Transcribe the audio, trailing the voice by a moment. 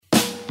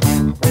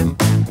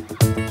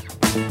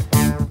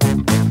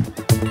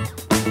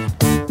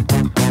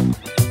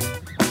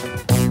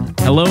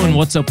Hello and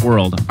what's up,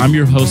 world? I'm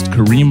your host,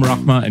 Kareem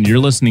Rahma, and you're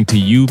listening to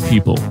You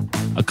People,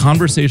 a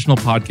conversational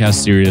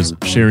podcast series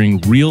sharing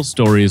real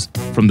stories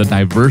from the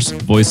diverse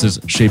voices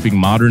shaping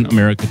modern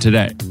America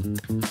today.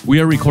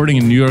 We are recording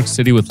in New York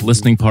City with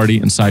Listening Party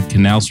inside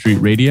Canal Street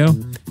Radio.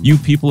 You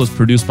People is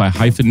produced by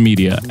Hyphen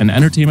Media, an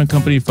entertainment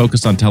company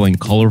focused on telling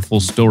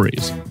colorful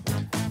stories.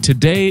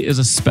 Today is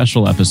a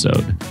special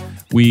episode.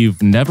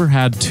 We've never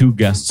had two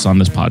guests on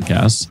this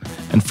podcast,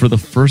 and for the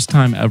first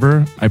time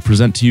ever, I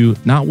present to you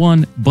not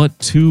one, but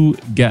two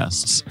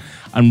guests.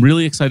 I'm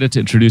really excited to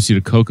introduce you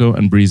to Coco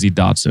and Breezy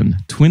Dotson,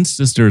 twin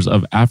sisters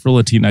of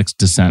Afro-Latinx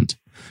descent.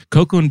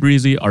 Coco and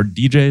Breezy are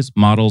DJs,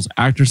 models,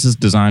 actresses,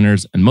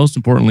 designers, and most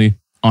importantly,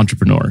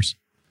 entrepreneurs.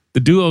 The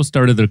duo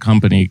started their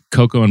company,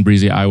 Coco and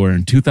Breezy Eyewear,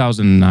 in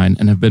 2009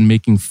 and have been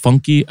making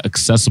funky,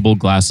 accessible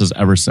glasses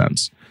ever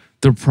since.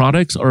 Their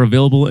products are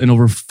available in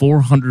over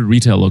 400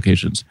 retail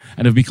locations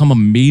and have become a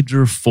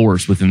major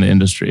force within the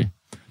industry.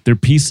 Their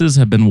pieces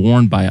have been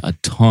worn by a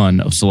ton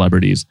of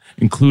celebrities,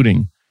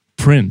 including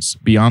Prince,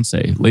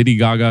 Beyonce, Lady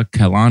Gaga,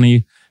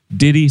 Kehlani,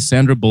 Diddy,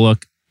 Sandra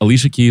Bullock,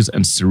 Alicia Keys,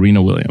 and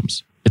Serena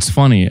Williams. It's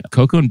funny,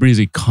 Coco and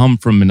Breezy come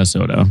from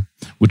Minnesota,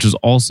 which is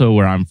also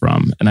where I'm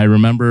from. And I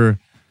remember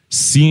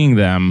seeing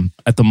them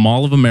at the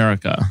Mall of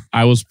America.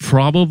 I was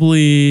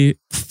probably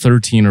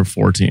 13 or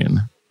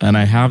 14. And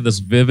I have this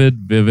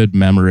vivid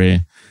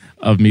memory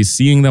of me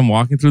seeing them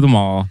walking through the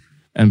mall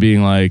and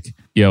being like,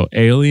 yo,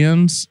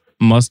 aliens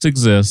must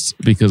exist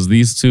because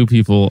these two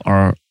people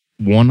are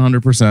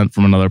 100%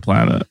 from another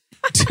planet.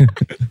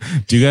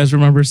 Do you guys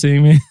remember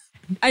seeing me?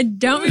 I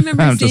don't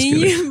remember seeing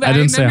you, but I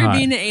remember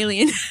being an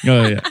alien.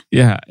 Oh, yeah.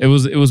 Yeah, it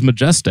was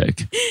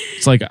majestic.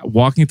 It's like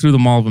walking through the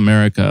Mall of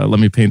America.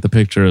 Let me paint the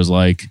picture as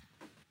like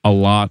a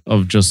lot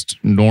of just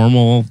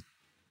normal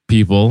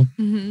people,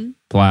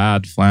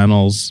 plaid,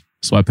 flannels,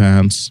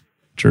 sweatpants,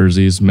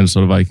 jerseys,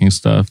 Minnesota Vikings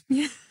stuff.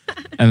 Yeah.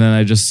 And then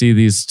I just see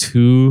these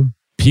two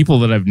people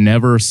that I've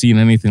never seen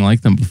anything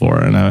like them before.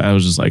 And I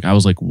was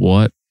like,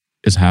 what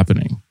is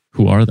happening?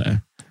 Who are they?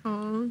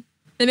 Oh,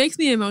 it makes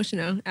me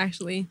emotional,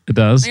 actually. It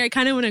does? Like, I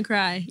kind of want to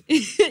cry.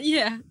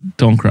 Yeah.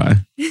 Don't cry.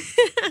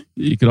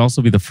 You could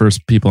also be the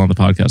first people on the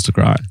podcast to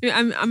cry.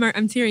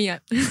 I'm tearing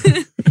up.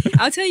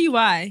 I'll tell you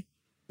why.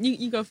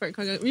 You go for it,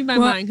 Coco. Read my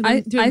mind because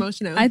I'm too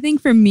emotional. I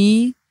think for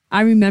me,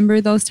 I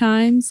remember those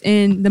times,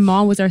 and the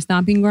mall was our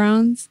stomping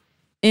grounds.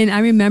 And I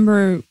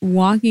remember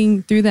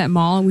walking through that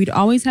mall, and we'd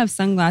always have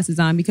sunglasses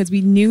on because we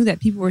knew that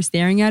people were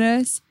staring at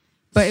us,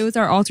 but it was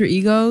our alter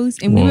egos.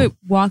 And we would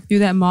walk through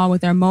that mall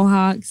with our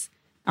mohawks,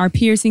 our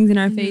piercings in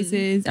our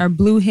faces, our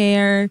blue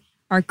hair,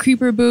 our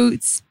creeper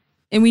boots.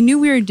 And we knew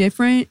we were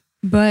different,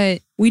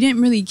 but we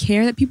didn't really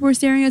care that people were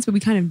staring at us, but we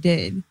kind of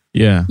did.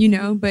 Yeah. You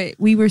know, but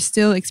we were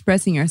still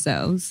expressing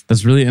ourselves.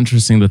 That's really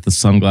interesting that the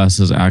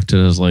sunglasses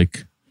acted as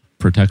like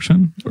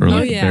protection or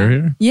like a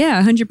barrier.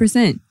 Yeah,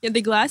 100%. Yeah,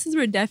 the glasses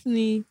were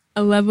definitely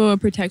a level of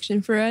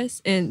protection for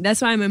us. And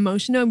that's why I'm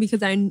emotional,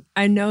 because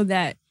I know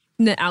that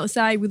from the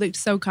outside we looked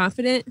so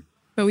confident,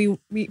 but we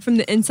from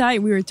the inside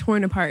we were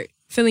torn apart,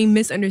 feeling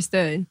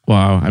misunderstood.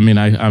 Wow. I mean,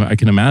 I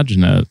can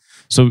imagine it.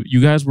 So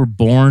you guys were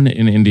born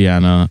in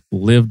Indiana,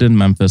 lived in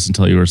Memphis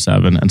until you were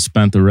 7, and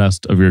spent the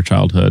rest of your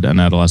childhood and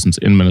adolescence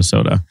in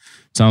Minnesota.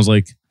 Sounds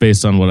like,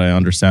 based on what I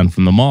understand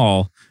from the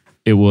mall,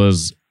 it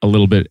was a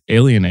little bit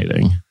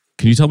alienating.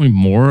 Can you tell me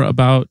more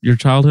about your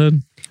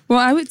childhood? Well,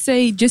 I would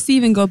say, just to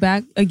even go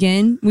back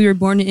again, we were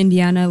born in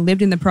Indiana,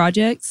 lived in the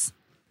projects.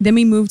 Then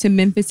we moved to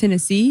Memphis,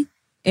 Tennessee,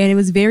 and it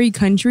was very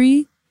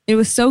country. It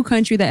was so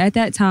country that at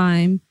that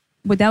time,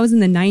 but that was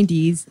in the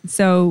 90s.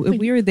 So if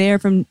we were there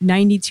from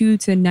 92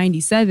 to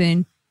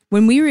 97,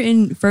 when we were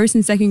in first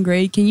and second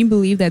grade, can you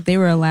believe that they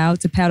were allowed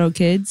to paddle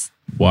kids?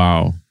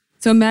 Wow.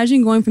 So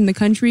imagine going from the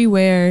country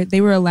where they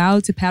were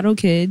allowed to paddle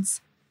kids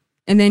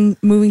and then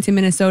moving to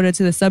Minnesota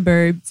to the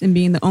suburbs and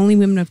being the only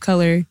women of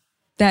color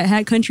that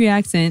had country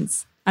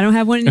accents. I don't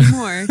have one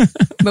anymore,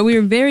 but we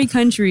were very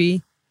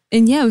country.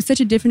 And yeah, it was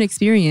such a different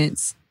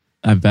experience.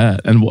 I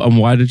bet. And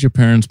why did your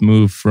parents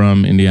move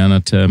from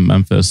Indiana to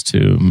Memphis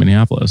to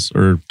Minneapolis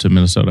or to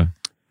Minnesota?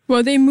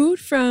 Well, they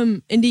moved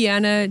from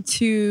Indiana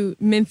to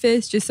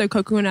Memphis just so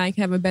Coco and I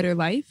could have a better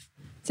life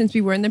since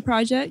we were in the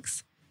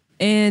projects.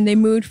 And they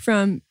moved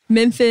from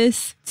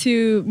Memphis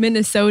to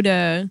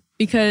Minnesota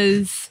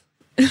because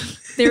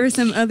there were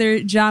some other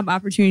job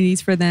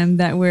opportunities for them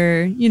that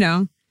were, you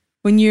know,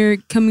 when you're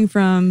coming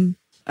from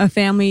a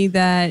family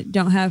that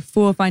don't have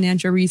full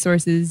financial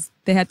resources,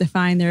 they had to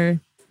find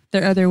their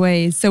other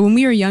ways. So when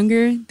we were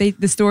younger,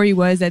 the story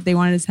was that they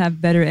wanted us to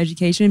have better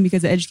education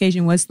because the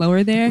education was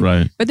slower there.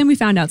 Right. But then we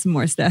found out some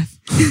more stuff.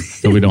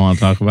 That we don't want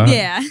to talk about?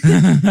 Yeah.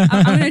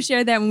 I'm going to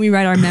share that when we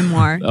write our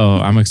memoir. Oh,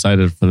 I'm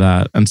excited for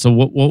that. And so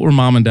what were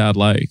mom and dad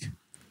like?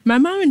 My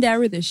mom and dad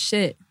were the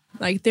shit.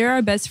 Like, they're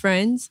our best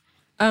friends.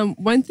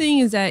 One thing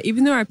is that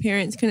even though our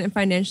parents couldn't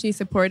financially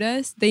support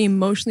us, they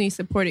emotionally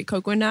supported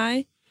Coco and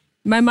I.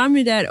 My mom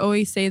and dad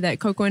always say that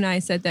Coco and I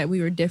said that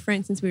we were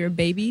different since we were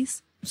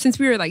babies. since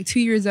we were like 2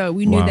 years old,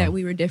 we knew Wow. that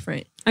we were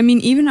different. I mean,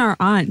 even our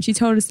aunt, she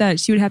told us that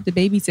she would have to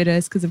babysit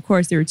us because, of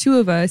course, there were two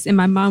of us, and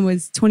my mom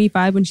was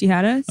 25 when she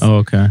had us. Oh,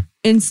 okay.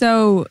 And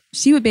so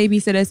she would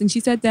babysit us, and she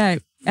said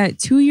that at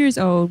 2 years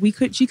old,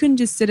 she couldn't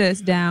just sit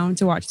us down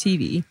to watch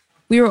TV.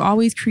 We were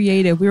always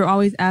creative. We were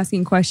always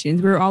asking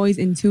questions. We were always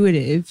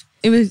intuitive.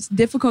 It was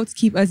difficult to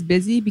keep us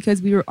busy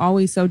because we were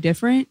always so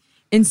different.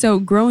 And so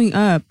growing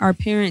up, our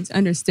parents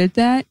understood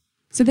that.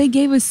 So they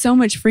gave us so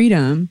much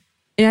freedom.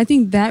 And I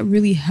think that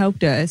really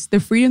helped us. The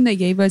freedom they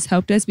gave us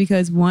helped us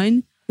because,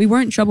 one, we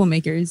weren't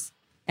troublemakers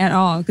at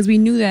all. Because we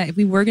knew that if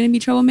we were going to be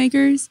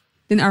troublemakers,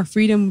 then our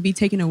freedom would be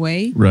taken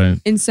away. Right.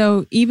 And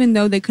so even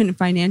though they couldn't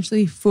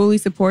financially fully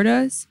support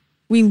us,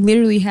 we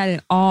literally had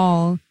it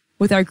all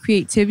with our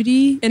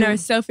creativity And our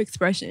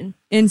self-expression.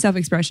 and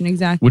self-expression.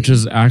 Exactly. Which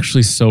is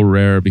actually so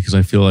rare because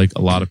I feel like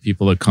a lot of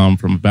people that come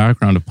from a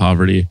background of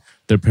poverty,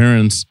 their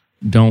parents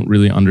don't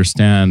really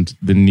understand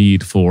the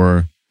need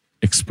for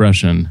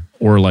expression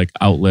or like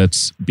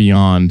outlets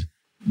beyond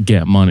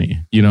get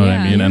money. You know what I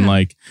Yeah, mean? yeah. And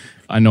like,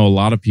 I know a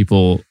lot of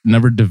people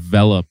never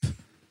develop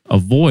a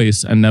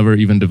voice and never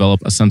even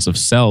develop a sense of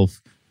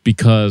self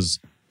because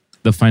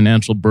the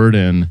financial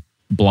burden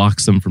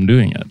blocks them from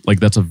doing it. Like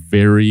that's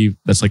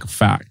like a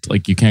fact.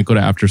 Like you can't go to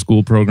after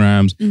school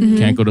programs,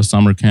 can't go to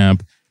summer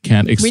camp,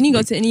 can't. We didn't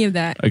go to any of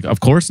that. Like, of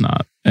course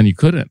not. And you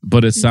couldn't.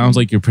 But it sounds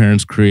like your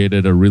parents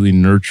created a really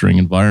nurturing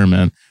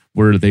environment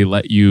where they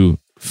let you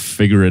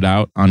figure it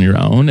out on your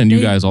own. And you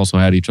guys also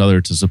had each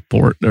other to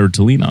support or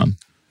to lean on.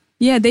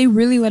 Yeah, they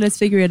really let us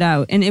figure it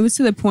out. And it was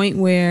to the point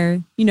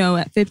where,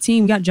 at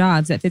 15, we got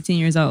jobs at 15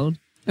 years old.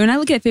 And when I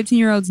look at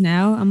 15-year-olds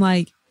now, I'm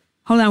like,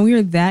 hold on, we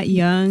were that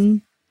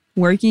young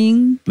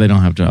working. They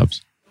don't have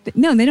jobs.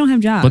 No, they don't have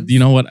jobs. But you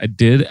know what? I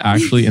did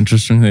actually,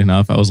 interestingly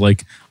enough, I was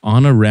like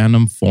on a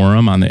random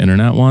forum on the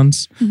internet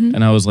once,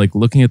 and I was like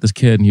looking at this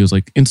kid, and he was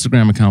like,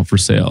 Instagram account for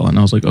sale. And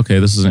I was like, okay,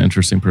 this is an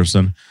interesting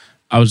person.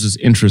 I was just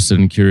interested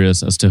and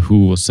curious as to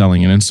who was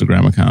selling an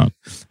Instagram account.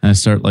 And I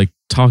start like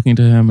talking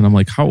to him, and I'm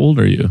like, how old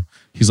are you?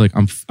 He's like,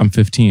 I'm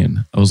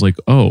 15. I was like,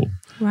 oh.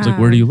 I was like,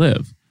 where do you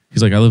live?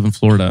 He's like, I live in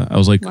Florida. I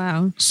was like,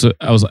 wow. So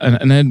I was,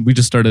 and then we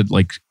just started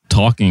like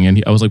talking,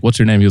 and I was like, what's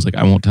your name? He was like,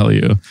 I won't tell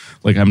you.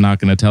 Like, I'm not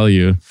going to tell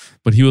you.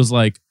 But he was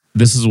like,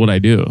 this is what I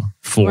do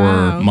for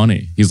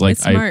money. He's like,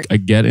 I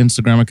get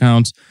Instagram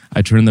accounts.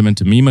 I turn them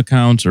into meme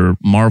accounts or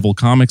Marvel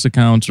Comics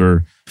accounts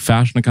or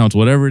fashion accounts,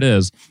 whatever it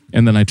is.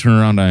 And then I turn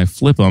around and I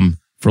flip them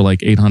for like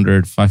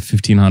 $800,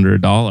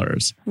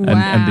 $1,500.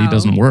 And it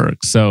doesn't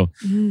work. So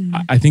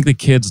I think the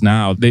kids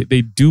now,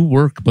 they do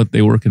work, but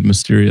they work in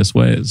mysterious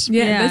ways.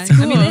 Yeah, that's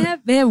cool. I mean,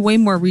 they have way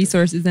more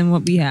resources than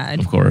what we had.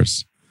 Of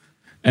course.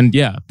 And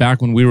yeah,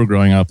 back when we were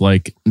growing up,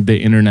 like the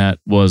internet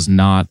was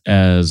not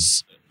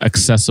as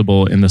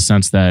accessible in the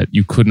sense that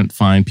you couldn't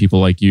find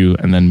people like you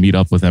and then meet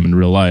up with them in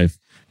real life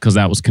because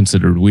that was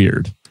considered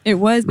weird. It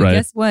was, but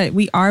guess what?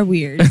 We are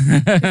weird.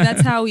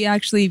 That's how we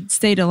actually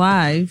stayed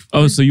alive.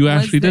 Oh, so you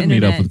actually did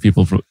meet up with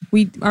people from...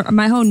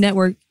 My whole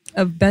network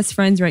of best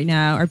friends right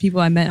now are people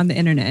I met on the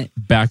internet.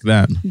 Back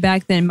then,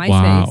 MySpace.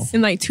 Wow.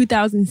 In like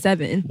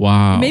 2007.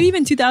 Wow. Maybe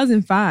even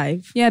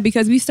 2005. Yeah,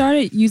 because we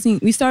started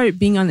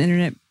being on the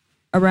internet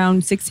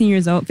around 16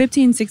 years old,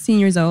 15, 16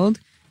 years old.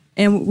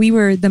 And we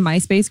were the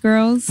MySpace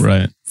girls.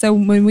 Right. So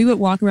when we would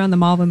walk around the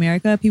Mall of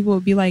America, people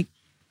would be like,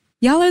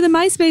 y'all are the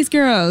MySpace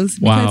girls.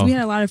 Because we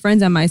had a lot of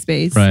friends on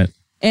MySpace. Right.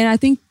 And I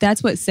think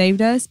that's what saved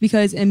us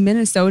because in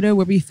Minnesota,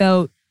 where we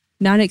felt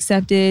not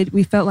accepted,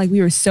 we felt like we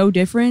were so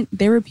different.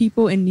 There were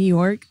people in New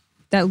York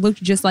that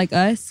looked just like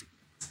us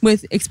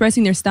with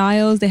expressing their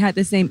styles. They had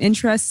the same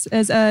interests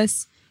as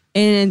us.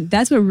 And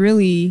that's what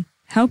really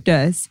helped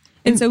us.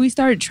 And so we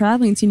started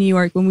traveling to New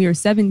York when we were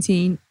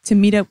 17 to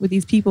meet up with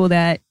these people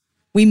that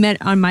we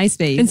met on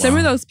MySpace. And some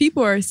of those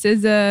people are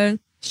SZA,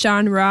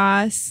 Sean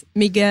Ross,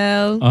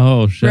 Miguel,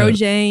 Oh, shit. Ro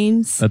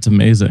James, That's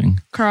amazing.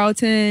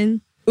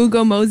 Carlton,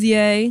 Ugo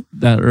Mosier.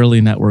 That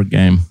early network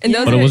game. And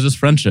But it was just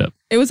friendship.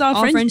 It was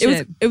all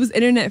friendship. It was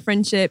internet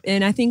friendship.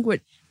 And I think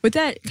what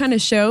that kind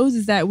of shows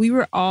is that we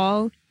were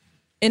all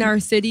in our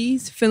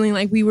cities feeling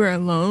like we were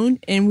alone.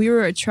 And we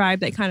were a tribe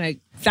that kind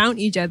of found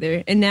each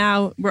other. And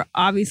now we're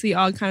obviously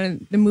all kind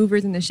of the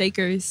movers and the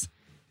shakers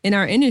in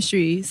our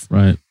industries.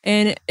 Right.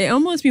 And it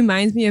almost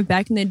reminds me of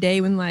back in the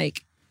day when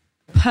like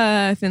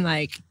Puff and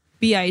like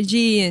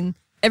B.I.G. and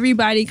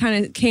everybody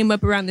kind of came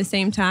up around the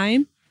same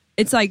time.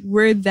 It's like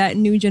we're that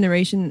new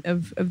generation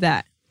of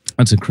that.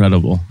 That's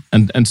incredible.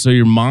 And so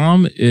your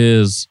mom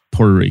is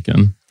Puerto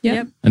Rican.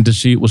 Yep. And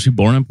was she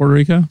born in Puerto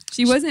Rico?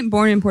 She wasn't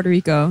born in Puerto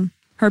Rico.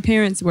 Her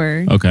parents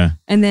were. Okay.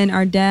 And then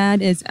our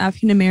dad is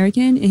African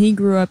American and he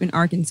grew up in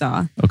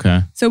Arkansas.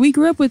 Okay. So we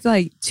grew up with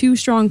like two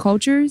strong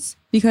cultures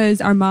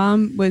because our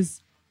mom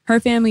her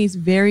family is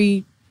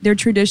they're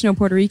traditional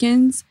Puerto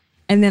Ricans.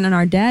 And then on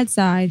our dad's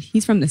side,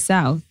 he's from the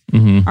South.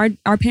 Mm-hmm.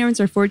 Our parents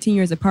are 14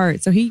 years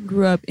apart. So he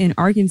grew up in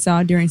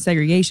Arkansas during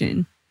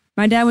segregation.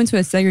 My dad went to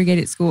a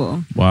segregated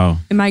school. Wow.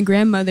 And my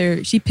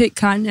grandmother, she picked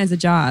cotton as a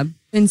job.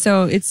 And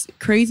so it's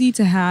crazy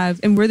to have,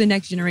 and we're the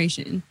next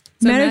generation.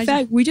 So Matter of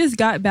imagine- fact, we just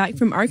got back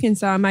from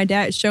Arkansas. My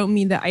dad showed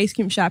me the ice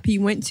cream shop he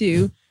went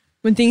to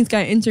when things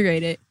got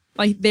integrated.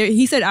 Like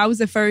he said I was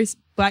the first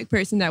Black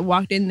person that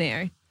walked in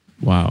there.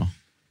 Wow.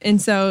 And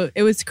so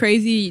it was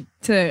crazy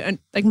to,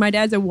 like, my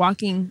dad's a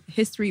walking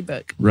history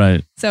book.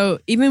 Right. So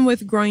even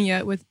with growing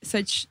up with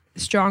such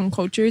strong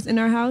cultures in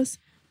our house,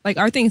 like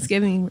our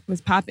Thanksgiving was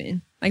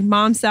popping. Like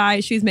mom's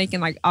side, she was making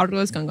like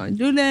arroz con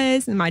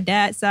gandules, and my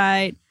dad's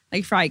side,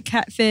 like fried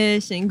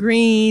catfish and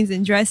greens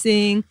and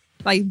dressing.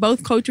 Like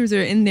both cultures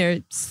are in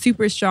there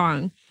super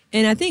strong.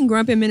 And I think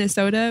growing up in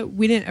Minnesota,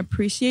 we didn't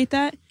appreciate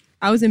that.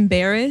 I was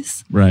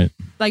embarrassed. Right.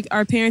 Like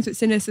our parents would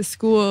send us to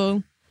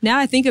school. Now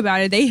I think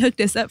about it, they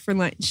hooked us up for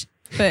lunch.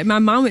 But my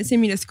mom would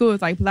send me to school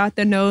with like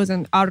plátanos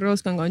and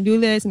arroz con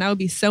gandules, and I would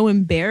be so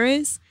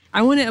embarrassed.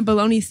 I wanted a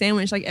bologna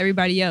sandwich like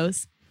everybody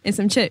else and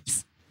some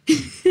chips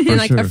and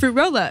like a fruit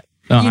roll up.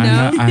 No, You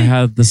know? I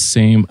had the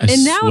same.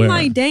 And now swear. I'm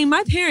like, dang,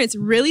 my parents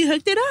really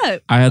hooked it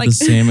up. I had like, the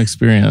same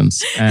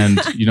experience. And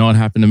you know what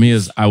happened to me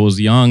is I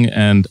was young,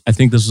 and I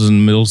think this was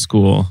in middle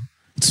school.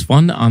 It's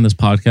fun on this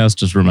podcast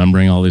just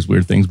remembering all these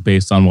weird things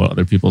based on what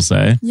other people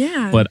say.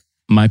 Yeah. But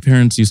my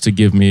parents used to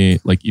give me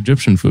like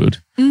Egyptian food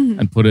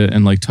and put it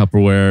in like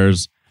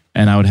Tupperwares,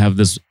 and I would have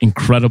this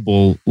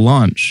incredible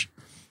lunch.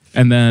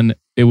 And then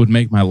it would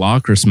make my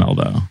locker smell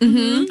though.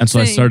 And so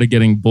I started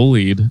getting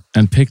bullied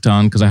and picked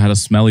on because I had a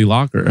smelly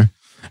locker.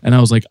 And I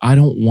was like, I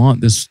don't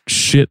want this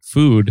shit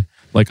food.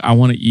 Like I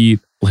want to eat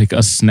like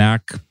a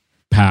snack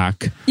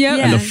pack Yep.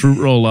 and a fruit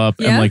roll up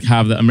and Yep. like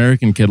have the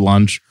American kid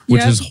lunch, which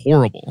Yep. is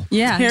horrible.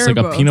 Yeah. Terrible. It's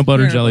like a peanut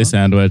butter jelly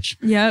sandwich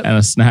Yep. and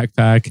a snack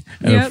pack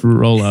and a Yep. fruit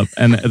roll up.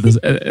 And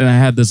I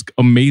had this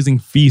amazing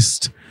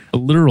feast, a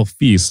literal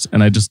feast.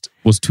 And I just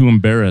was too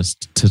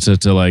embarrassed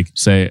to like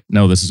say,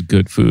 no, this is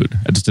good food.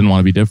 I just didn't want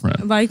to be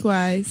different.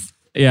 Likewise.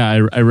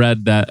 Yeah, I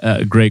read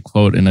that great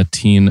quote in a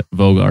Teen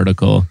Vogue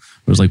article.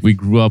 It was like, we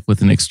grew up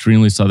with an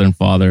extremely Southern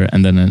father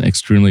and then an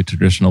extremely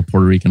traditional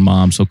Puerto Rican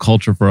mom. So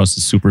culture for us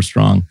is super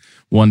strong.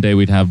 One day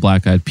we'd have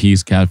black-eyed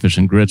peas, catfish,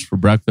 and grits for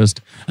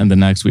breakfast. And the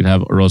next we'd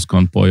have arroz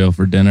con pollo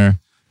for dinner.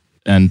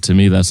 And to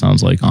me, that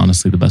sounds like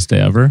honestly the best day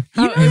ever.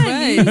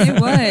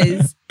 It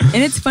was.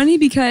 And it's funny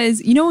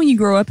because, you know, when you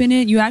grow up in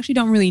it, you actually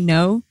don't really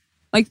know.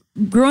 Like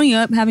growing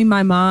up, having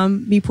my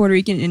mom be Puerto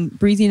Rican and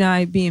Breezy and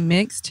I being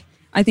mixed,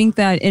 I think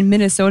that in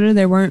Minnesota,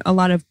 there weren't a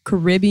lot of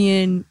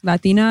Caribbean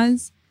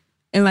Latinas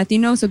and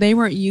Latinos. So they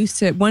weren't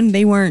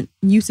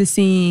used to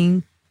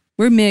seeing,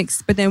 we're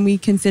mixed, but then we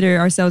consider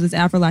ourselves as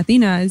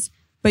Afro-Latinas.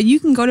 But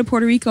you can go to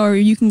Puerto Rico or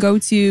you can go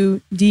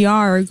to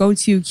DR or go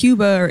to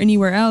Cuba or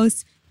anywhere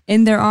else,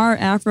 and there are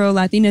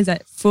Afro-Latinas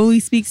that fully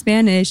speak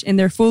Spanish and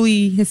they're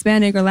fully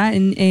Hispanic or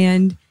Latin.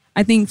 And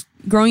I think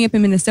growing up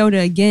in Minnesota,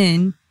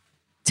 again,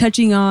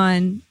 touching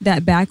on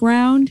that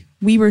background,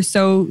 we were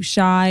so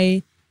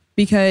shy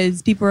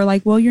because people are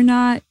like, well, you're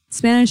not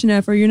Spanish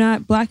enough or you're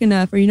not Black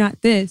enough or you're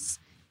not this.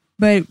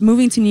 But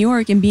moving to New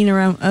York and being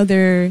around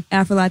other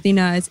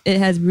Afro-Latinas, it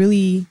has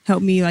really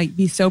helped me like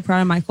be so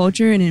proud of my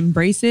culture and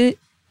embrace it.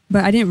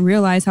 But I didn't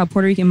realize how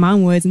Puerto Rican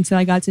mom was until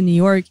I got to New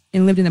York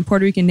and lived in a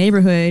Puerto Rican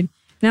neighborhood.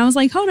 And I was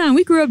like, hold on,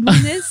 we grew up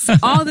doing this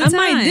all the time.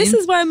 I'm like, this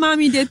is why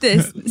mommy did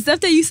this.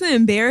 Stuff that used to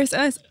embarrass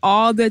us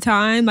all the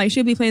time. Like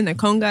she'd be playing the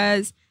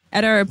congas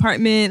at our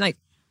apartment, like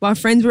while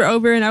friends were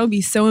over, and I would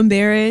be so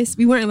embarrassed.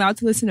 We weren't allowed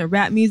to listen to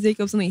rap music.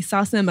 It was only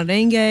salsa and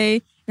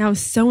merengue. And I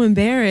was so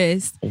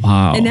embarrassed.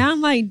 Wow. And now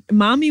I'm like,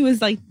 mommy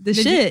was like the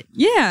shit.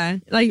 Yeah.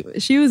 Like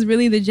she was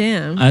really the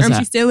jam.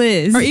 She still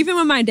is. Or even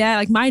with my dad,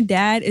 like my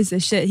dad is the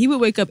shit. He would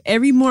wake up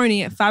every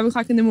morning at 5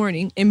 o'clock in the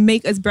morning and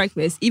make us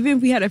breakfast. Even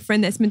if we had a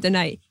friend that spent the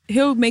night,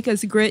 he'll make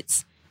us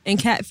grits and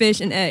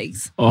catfish and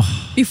eggs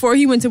before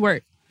he went to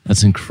work.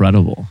 That's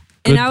incredible.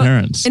 Good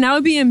parents. And I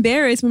would be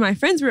embarrassed when my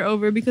friends were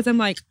over because I'm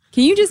like,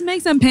 can you just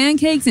make some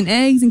pancakes and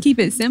eggs and keep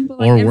it simple?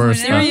 Or like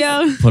worse,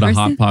 cereal? put a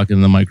hot pocket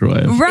in the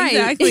microwave. Right.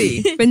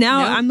 Exactly. But now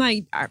I'm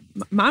like,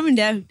 mom and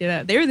dad did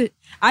that. They're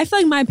I feel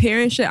like my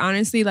parents should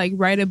honestly like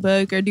write a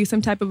book or do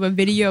some type of a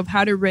video of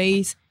how to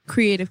raise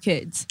creative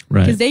kids.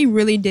 Right. Because they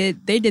really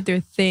did their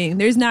thing.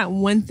 There's not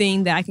one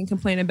thing that I can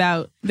complain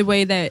about the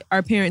way that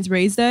our parents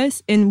raised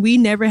us. And we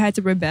never had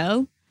to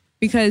rebel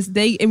because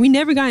we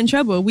never got in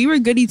trouble. We were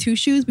goody two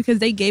shoes because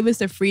they gave us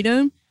the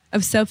freedom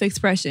of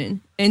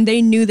self-expression. And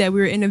they knew that we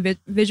were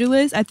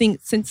individualists, I think,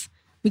 since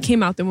we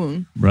came out the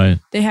womb. Right.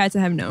 They had to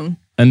have known.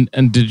 And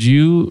did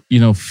you,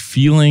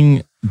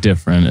 feeling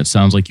different, it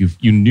sounds like you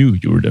knew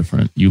you were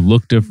different. You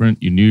looked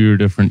different. You knew you were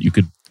different. You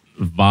could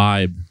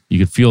vibe. You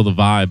could feel the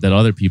vibe that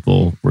other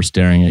people were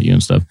staring at you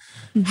and stuff.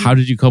 Mm-hmm. How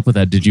did you cope with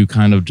that? Did you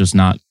kind of just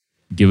not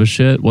give a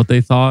shit what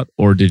they thought?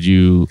 Or did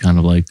you kind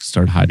of like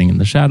start hiding in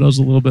the shadows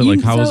a little bit?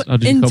 Like how did you cope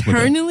with it?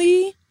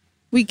 Internally,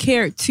 we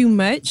cared too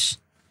much.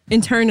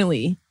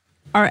 Internally.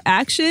 Our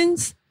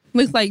actions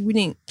looked like we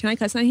didn't... Can I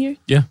cuss on here?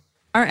 Yeah.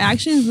 Our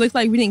actions looked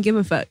like we didn't give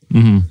a fuck.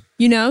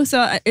 Mm-hmm.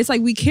 So it's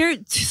like we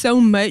cared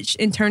so much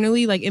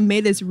internally, like it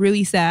made us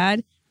really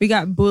sad. We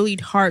got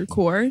bullied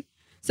hardcore.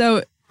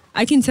 So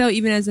I can tell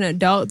even as an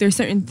adult, there's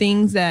certain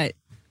things that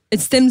it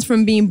stems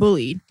from being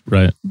bullied.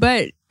 Right.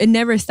 But it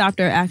never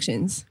stopped our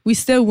actions. We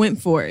still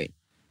went for it.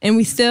 And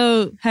we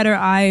still had our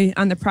eye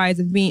on the prize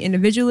of being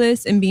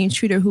individualists and being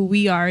true to who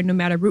we are, no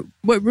matter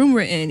what room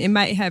we're in. It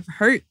might have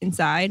hurt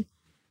inside,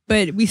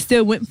 but we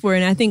still went for it.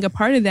 And I think a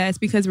part of that is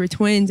because we're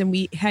twins and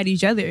we had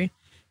each other.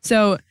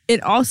 So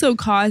it also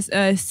caused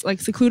us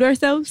like seclude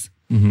ourselves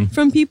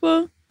from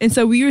people. And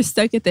so we were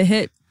stuck at the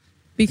hip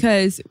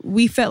because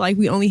we felt like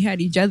we only had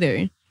each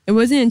other. It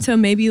wasn't until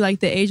maybe like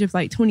the age of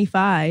like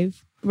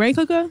 25, right,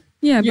 Coco?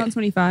 Yeah, about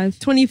 25.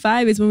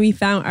 25 is when we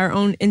found our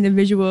own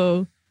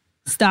individual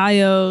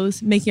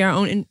styles, making our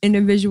own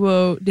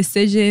individual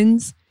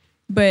decisions.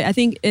 But I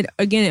think it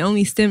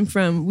only stemmed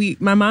from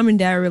my mom and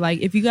dad were like,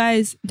 if you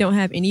guys don't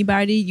have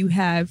anybody, you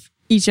have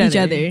each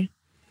other.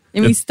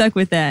 And we stuck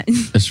with that.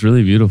 It's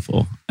really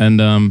beautiful.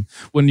 And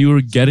when you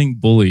were getting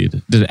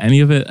bullied, did any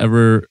of it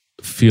ever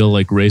feel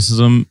like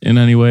racism in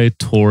any way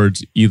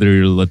towards either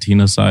your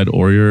Latina side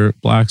or your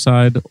Black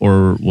side?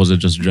 Or was it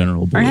just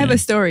general bullying? I have a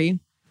story.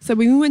 So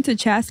when we went to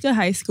Chaska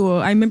High School,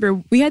 I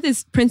remember we had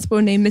this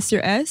principal named Mr.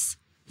 S.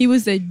 He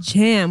was a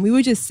jam. We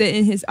would just sit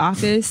in his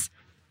office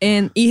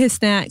and eat his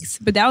snacks.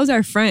 But that was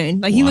our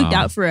friend. Like, he looked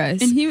out for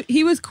us. And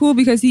he was cool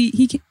because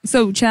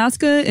so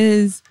Chaska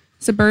is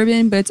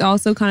suburban, but it's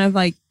also kind of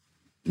like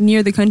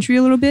near the country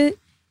a little bit.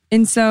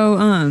 And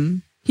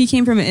so he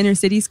came from an inner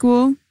city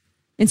school.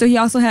 And so he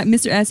also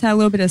Mr. S had a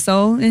little bit of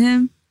soul in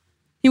him.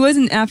 He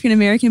wasn't African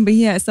American, but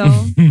he had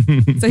soul.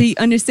 So he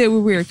understood where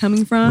we were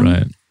coming from.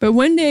 Right. But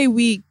one day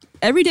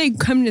every day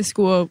coming to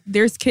school,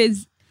 there's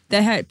kids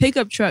that had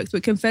pickup trucks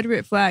with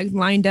Confederate flags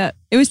lined up.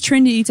 It was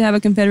trendy to have a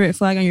Confederate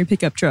flag on your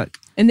pickup truck.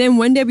 And then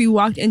one day we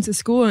walked into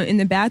school, and in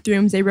the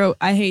bathrooms, they wrote,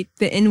 "I hate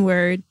the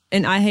N-word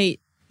and I hate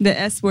the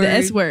S-word." The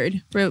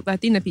S-word for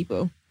Latina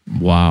people.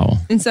 Wow.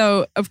 And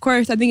so, of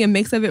course, I think a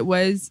mix of it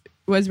was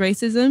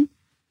racism.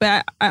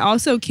 But I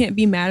also can't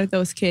be mad at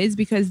those kids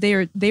because they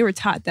were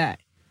taught that.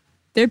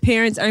 Their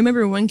parents, I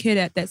remember one kid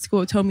at that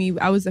school told me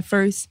I was the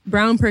first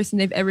brown person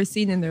they've ever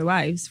seen in their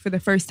lives for the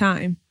first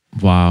time.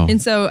 Wow.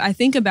 And so I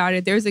think about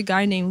it. There's a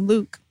guy named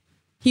Luke.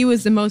 He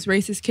was the most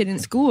racist kid in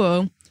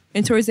school.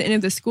 And towards the end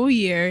of the school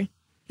year,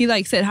 he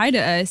like said hi to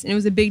us. And it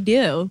was a big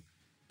deal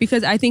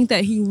because I think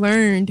that he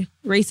learned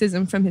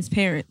racism from his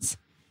parents.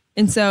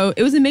 And so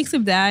it was a mix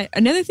of that.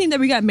 Another thing that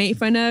we got made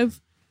fun of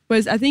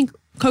was, I think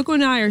Coco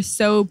and I are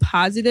so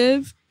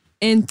positive.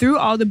 And through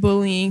all the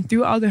bullying,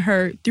 through all the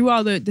hurt, through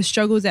all the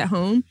struggles at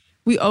home,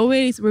 we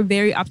always were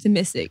very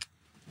optimistic.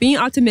 Being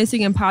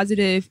optimistic and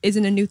positive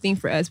isn't a new thing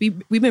for us.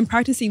 We've been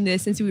practicing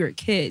this since we were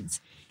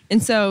kids.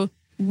 And so,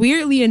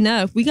 weirdly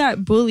enough, we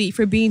got bullied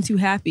for being too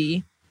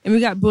happy, and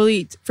we got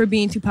bullied for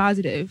being too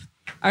positive.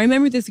 I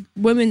remember this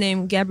woman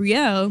named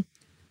Gabrielle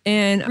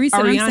and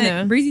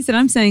Ariana. Breezy said,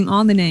 I'm saying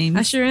all the names.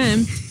 I sure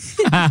am.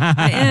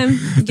 I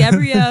am.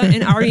 Gabrielle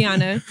and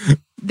Ariana.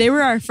 They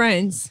were our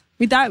friends.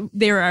 We thought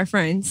they were our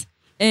friends.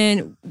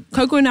 And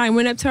Coco and I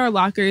went up to our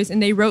lockers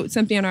and they wrote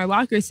something on our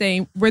locker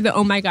saying, we're the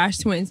oh my gosh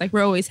twins. Like,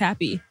 we're always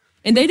happy.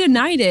 And they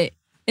denied it.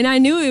 And I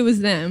knew it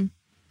was them.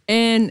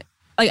 And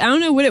like, I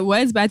don't know what it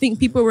was, but I think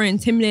people were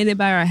intimidated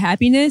by our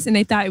happiness and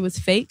they thought it was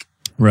fake.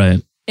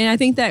 Right. And I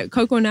think that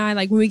Coco and I,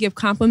 like when we give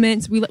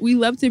compliments, we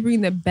love to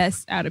bring the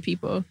best out of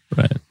people.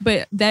 Right.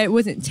 But that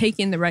wasn't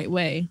taken the right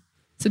way.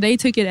 So they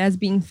took it as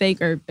being fake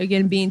or,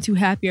 again, being too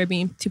happy or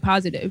being too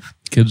positive.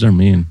 Kids are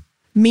mean.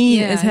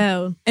 Mean as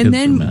hell. And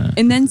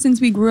then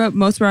since we grew up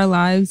most of our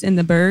lives in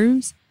the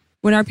burbs,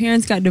 when our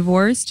parents got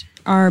divorced,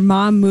 our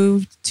mom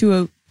moved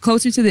to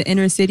closer to the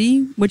inner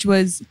city,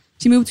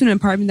 she moved to an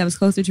apartment that was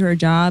closer to her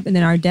job. And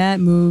then our dad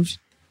moved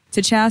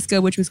to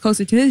Chaska, which was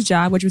closer to his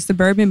job, which was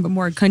suburban, but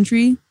more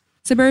country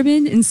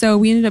suburban. And so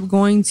we ended up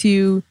going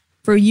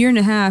for a year and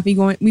a half, we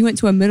went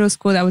to a middle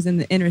school that was in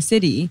the inner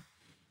city.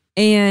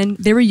 And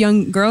there were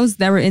young girls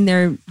that were in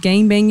there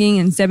gang banging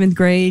in 7th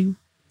grade,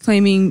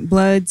 claiming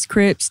Bloods,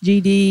 Crips,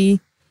 GD,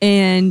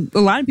 and a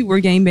lot of people were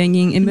gang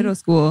banging in middle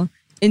school.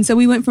 And so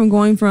we went from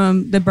going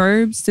from the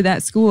burbs to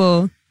that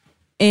school,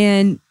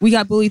 and we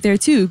got bullied there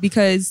too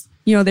because,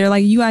 you know, they're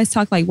like, you guys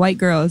talk like white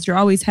girls. You're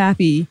always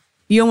happy.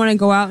 You don't want to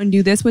go out and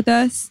do this with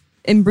us.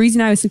 And Breezy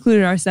and I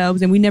secluded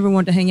ourselves, and we never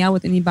wanted to hang out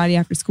with anybody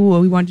after school.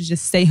 We wanted to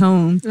just stay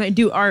home. Like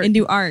do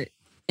art.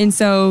 And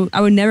so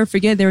I would never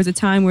forget there was a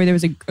time where there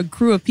was a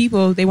crew of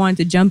people, they wanted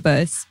to jump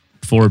us.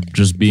 For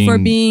just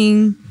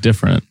being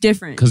different.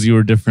 Because you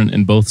were different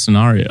in both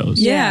scenarios.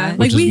 Yeah.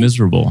 Which is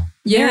miserable.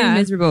 Yeah. Very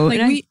miserable.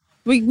 Like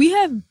we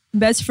have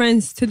best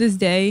friends to this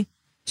day.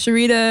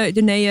 Sharita,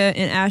 Danaea,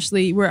 and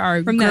Ashley were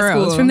our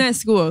girls from that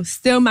school.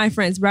 Still my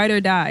friends, ride or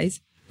dies.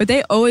 But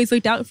they always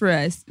looked out for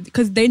us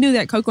because they knew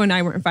that Coco and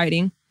I weren't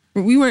fighting.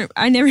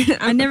 I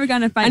never got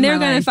in a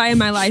fight in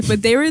my life.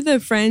 But they were the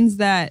friends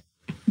that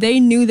they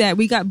knew that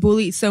we got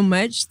bullied so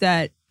much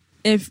that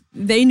if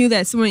they knew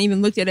that someone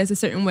even looked at us a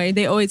certain way,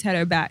 they always had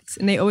our backs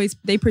and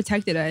they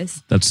protected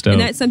us. That's dope.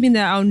 And that's something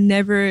that I'll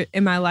never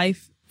in my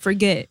life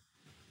forget.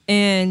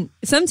 And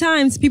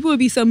sometimes people would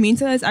be so mean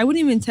to us. I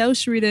wouldn't even tell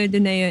Sharita,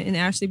 Danaea, and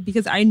Ashley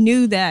because I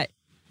knew that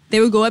they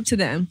would go up to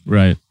them.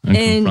 Right.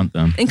 And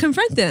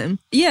confront them.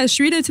 Yeah,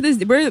 Sharita to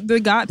this, we're the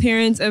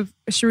godparents of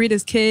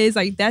Sharita's kids.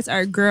 Like, that's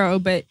our girl.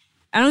 But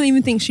I don't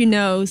even think she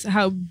knows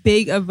how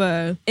big of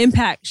a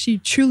impact she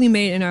truly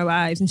made in our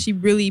lives. And she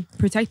really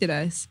protected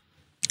us.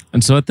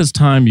 And so at this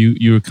time,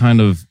 you were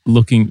kind of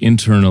looking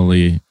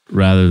internally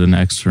rather than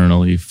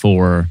externally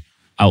for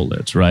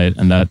outlets, right?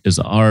 And that is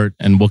art.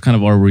 And what kind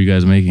of art were you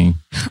guys making?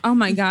 Oh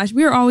my gosh,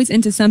 we were always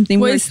into something.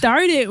 Well, it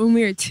started when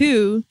we were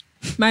 2,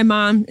 my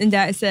mom and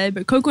dad said,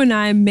 but Coco and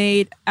I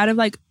made out of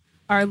like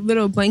our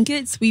little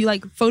blankets, we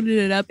like folded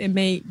it up and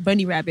made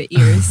bunny rabbit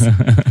ears.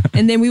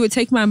 And then we would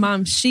take my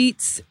mom's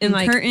sheets and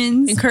like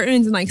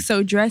curtains and like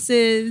sew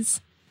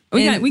dresses.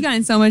 We got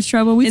in so much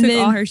trouble. We took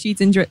all her sheets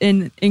and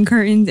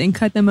curtains and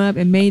cut them up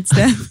and made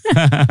stuff.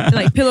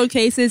 Like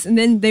pillowcases. And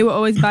then they would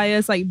always buy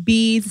us like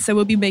beads. So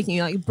we'll be making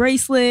like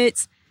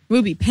bracelets.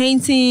 We'll be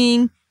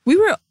painting. We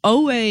were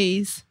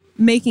always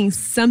making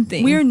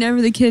something. We were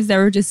never the kids that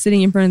were just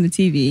sitting in front of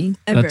the TV.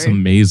 Ever. That's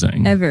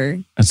amazing. Ever.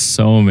 That's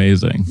so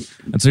amazing.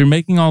 And so you're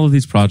making all of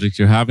these projects.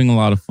 You're having a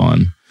lot of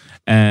fun.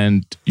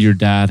 And your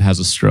dad has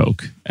a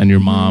stroke. And your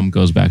mom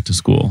goes back to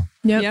school.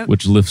 Yep.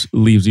 Which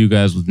leaves you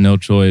guys with no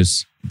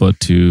choice but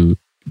to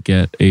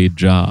get a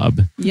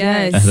job.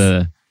 Yes. At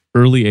an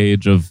early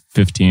age of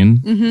 15.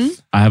 Mm-hmm.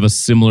 I have a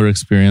similar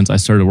experience. I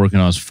started working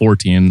when I was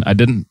 14. I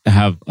didn't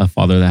have a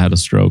father that had a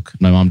stroke.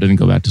 My mom didn't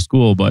go back to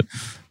school, but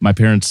my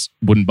parents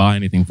wouldn't buy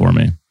anything for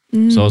me.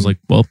 So I was like,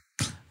 well,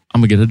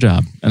 I'm going to get a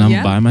job and I'm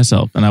going to buy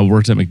myself. And I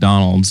worked at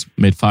McDonald's,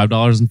 made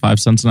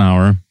 $5.05 an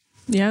hour.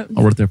 Yep.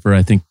 I worked there for,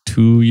 I think,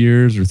 2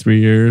 years or 3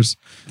 years.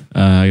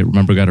 I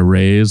remember I got a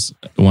raise.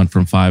 It went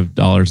from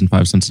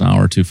 $5.05 an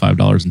hour to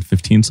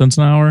 $5.15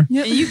 an hour.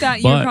 Yep. You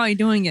were probably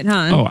doing it,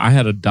 huh? Oh, I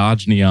had a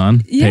Dodge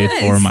Neon paid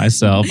for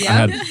myself. Yep. I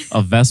had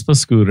a Vespa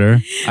scooter.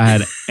 I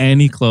had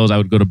any clothes. I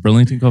would go to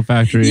Burlington Coat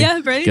Factory,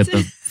 get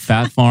the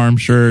Fat Farm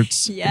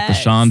shirts, get the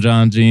Sean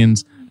John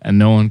jeans, and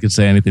no one could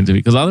say anything to me.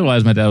 Because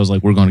otherwise, my dad was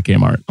like, we're going to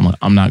Kmart. I'm like,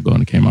 I'm not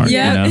going to Kmart.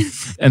 Yeah. You know?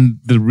 And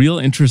the real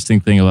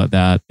interesting thing about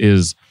that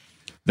is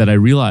that I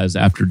realized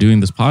after doing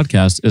this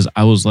podcast is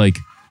I was like,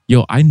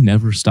 yo, I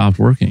never stopped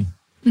working.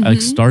 I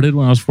like started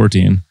when I was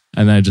 14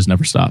 and then I just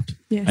never stopped.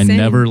 Yeah, I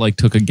never like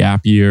took a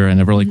gap year. I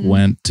never like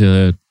went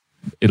to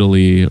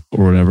Italy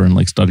or whatever and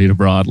like studied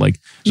abroad. Like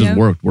just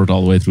worked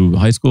all the way through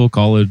high school,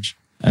 college,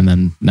 and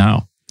then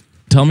now.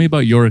 Tell me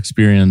about your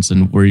experience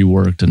and where you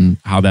worked and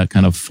how that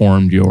kind of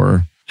formed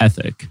your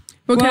ethic.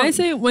 Well, can I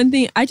say one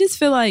thing? I just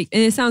feel like,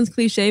 and it sounds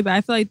cliche, but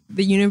I feel like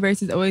the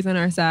universe is always on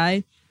our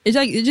side. It's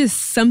like, it's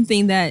just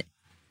something that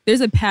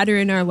there's a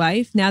pattern in our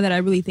life now that I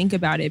really think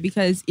about it,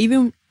 because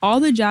even all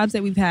the jobs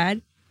that we've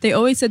had, they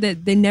always said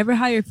that they never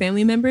hire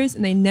family members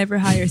and they never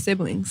hire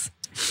siblings.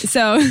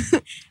 So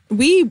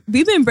we've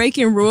been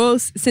breaking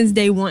rules since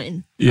day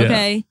one. Yeah.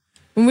 Okay.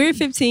 When we were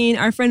 15,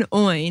 our friend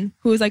Oin,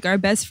 who was like our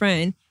best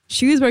friend,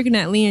 she was working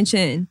at Lian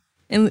Chin.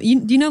 And do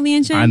you know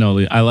Lian Chin? I know.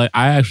 I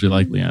actually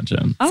like Lian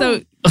Chin. Oh.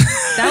 So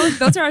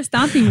those are our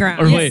stomping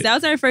grounds. Yes, that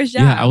was our first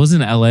job. Yeah, I was in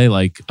LA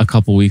like a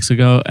couple weeks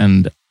ago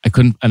and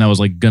I was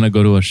like gonna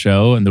go to a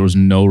show and there was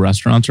no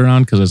restaurants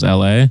around because it's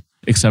LA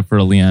except for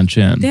a Lian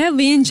Chin. They have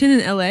Lian Chin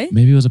in LA?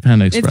 Maybe it was a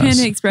Panda Express. It's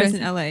Panda Express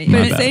in LA.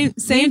 But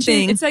it's same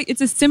thing.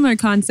 It's a similar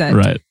concept.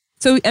 Right.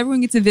 So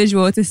everyone gets a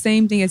visual. It's the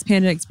same thing as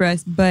Panda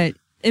Express, but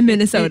in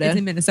Minnesota. It's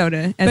in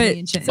Minnesota as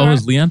Lian Chin. Oh,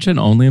 is Lian Chin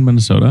only in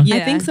Minnesota? Yeah. I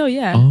think so,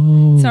 yeah.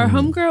 Oh. So our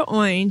homegirl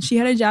Oin, she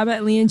had a job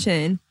at Lian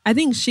Chin. I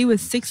think she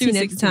was 16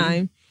 at the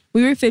time.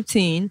 We were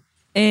 15.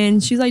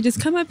 And she's like, just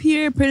come up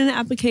here, put in an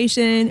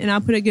application, and I'll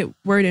put a good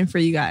word in for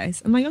you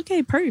guys. I'm like,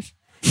 okay, perf.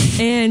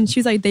 And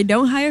she's like, they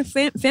don't hire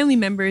family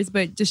members,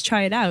 but just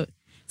try it out.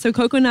 So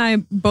Coco and I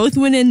both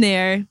went in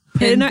there,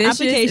 put in our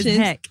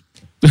applications.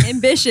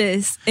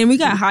 Ambitious. And we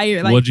got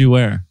hired. Like, what'd you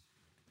wear?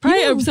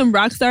 Probably some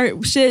rock star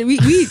shit. We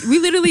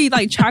literally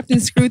like chopped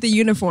and screwed the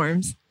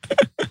uniforms.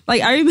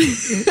 Like I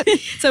remember.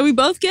 So we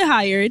both get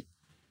hired,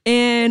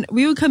 and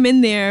we would come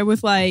in there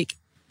with like,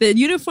 the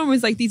uniform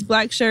was like these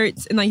black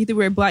shirts and like you had to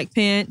wear black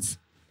pants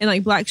and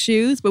like black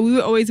shoes, but we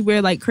would always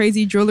wear like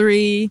crazy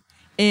jewelry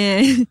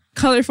and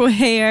colorful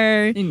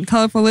hair and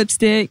colorful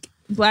lipstick,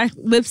 black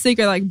lipstick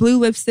or like blue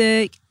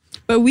lipstick.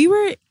 But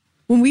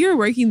when we were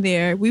working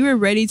there, we were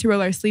ready to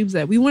roll our sleeves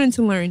up. We wanted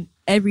to learn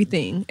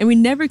everything and we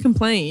never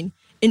complained.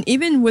 And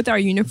even with our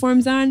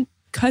uniforms on,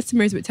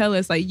 customers would tell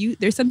us like,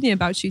 there's something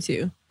about you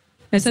too.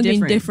 There's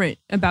something different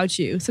about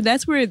you. So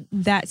that's where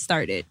that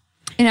started.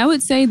 And I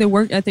would say the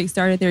work ethic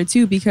started there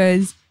too,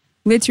 because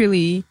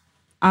literally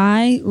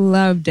I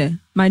loved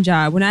my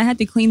job. When I had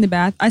to clean the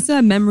bath, I still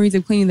have memories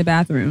of cleaning the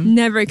bathroom.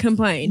 Never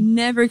complained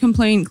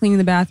cleaning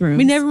the bathroom.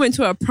 We never went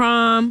to a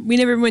prom. We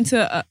never went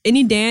to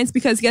any dance,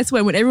 because guess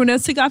what? When everyone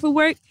else took off of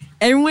work,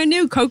 everyone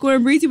knew Coco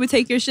and Breezy would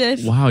take your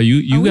shift. Wow,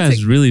 you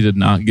guys really did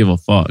not give a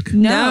fuck.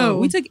 No,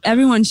 we took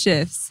everyone's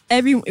shifts.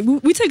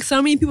 We took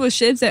so many people's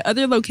shifts that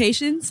other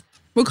locations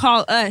would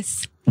call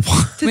us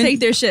to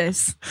take their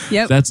shifts.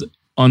 Yep. That's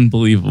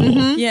unbelievable.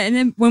 Mhm. Yeah,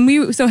 and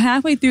then so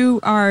halfway through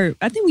I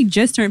think we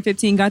just turned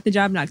 15, got the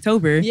job in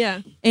October.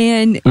 Yeah.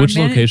 And Which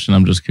location?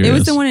 I'm just curious. It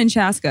was the one in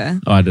Chaska.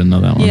 Oh, I didn't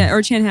know that one. Yeah,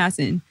 or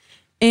Chanhassen.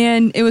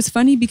 And it was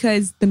funny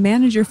because the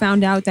manager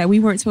found out that we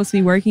weren't supposed to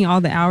be working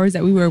all the hours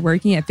that we were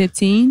working at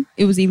 15.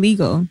 It was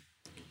illegal.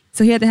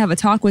 So he had to have a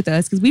talk with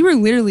us because we were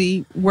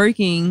literally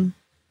working,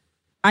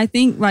 I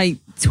think, like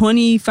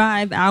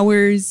 25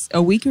 hours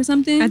a week or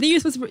something. I think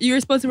you were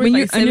supposed to work When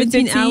like you're under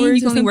 17 15, hours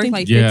you can only work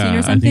like 15 Yeah,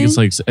 or something.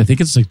 I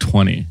think it's like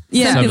 20.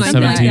 Yeah, something like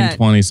 17, that.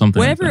 20, something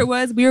Whatever like it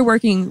was, we were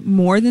working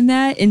more than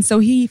that. And so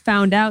he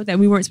found out that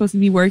we weren't supposed to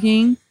be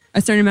working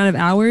a certain amount of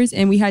hours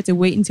and we had to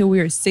wait until we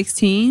were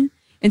 16.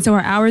 And so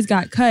our hours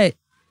got cut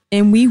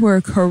and we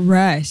were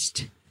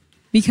crushed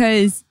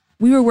because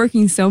we were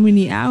working so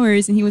many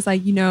hours. And he was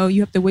like, you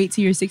have to wait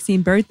till your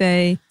 16th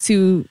birthday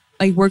to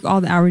like work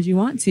all the hours you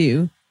want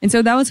to. And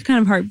so that was kind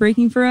of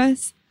heartbreaking for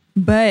us.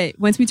 But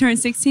once we turned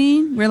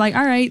 16, we're like,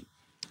 all right,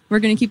 we're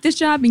going to keep this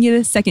job and get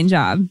a second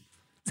job.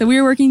 So we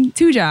were working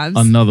 2 jobs.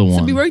 Another one.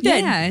 So we worked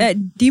at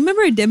do you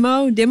remember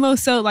Demo? Demo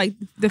sold like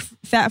the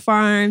Fat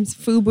Farms,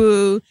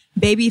 Fubu,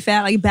 Baby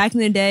Fat, like back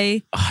in the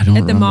day I don't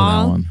at the remember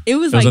mall. that one. It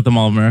was at the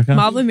Mall of America?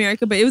 Mall of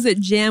America, but it was a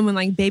gym when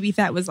like Baby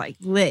Fat was like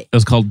lit. It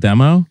was called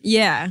Demo?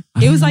 Yeah.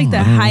 I It was don't like know. the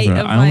I don't height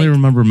remember. of I only like,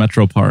 remember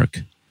Metro Park.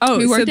 oh,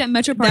 We worked at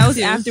Metro Park That was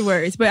too.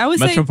 afterwards. But I would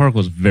Metro say Park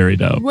was very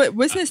dope.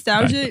 what's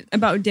nostalgic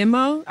about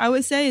Demo, I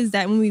would say, is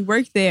that when we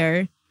worked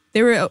there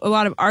were a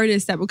lot of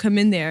artists that would come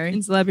in there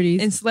And celebrities.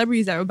 and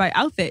celebrities that would buy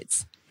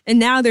outfits. And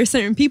now there's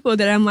certain people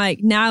that I'm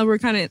like, now we're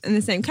kind of in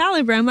the same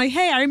caliber. I'm like,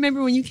 hey, I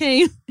remember when you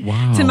came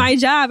Wow. to my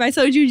job. I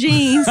sold you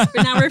jeans, but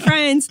now we're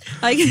friends.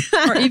 Like,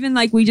 Or even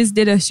like we just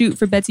did a shoot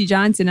for Betsy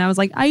Johnson. I was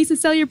like, I used to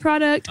sell your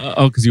product.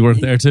 Because you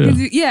worked there too.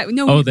 Yeah,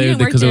 no. Oh, we didn't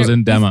work because it was there.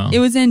 in Demo. It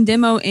was in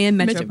Demo and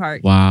Metro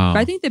Park. Wow. But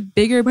I think the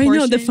bigger wait,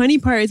 portion. no, the funny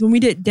part is when we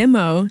did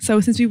Demo.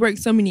 So since we worked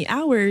so many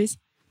hours,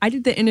 I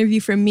did the interview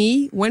for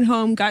me, went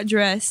home, got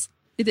dressed,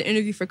 did the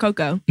interview for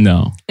Coco,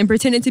 No. and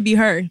pretended to be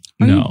her.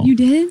 Oh, No. you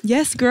did?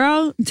 Yes,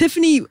 girl.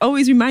 Tiffany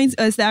always reminds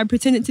us that I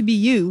pretended to be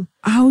you.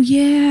 Oh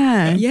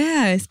yeah.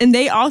 Yes. And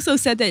they also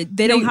said that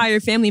they don't hire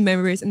family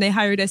members and they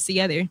hired us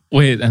together.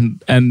 Wait,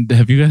 and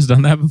have you guys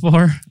done that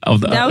before?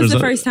 That was the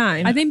first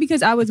time. I think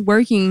because I was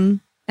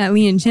working at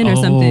Lee and Chin or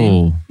something.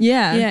 Oh.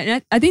 Yeah. Yeah,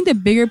 and I think the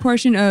bigger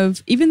portion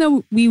of, even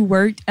though we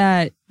worked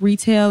at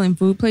retail and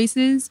food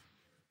places,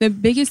 the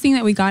biggest thing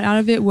that we got out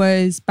of it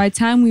was by the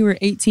time we were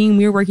 18,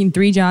 we were working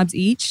 3 jobs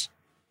each.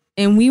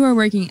 And we were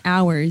working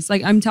hours.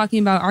 Like I'm talking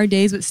about our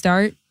days would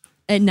start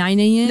at 9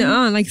 a.m.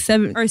 No, like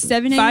 7 or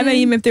 7 a.m. 5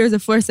 a.m. if there was a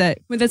floor set.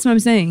 But that's what I'm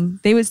saying.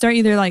 They would start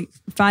either like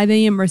 5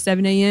 a.m. or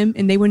 7 a.m.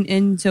 and they wouldn't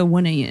end until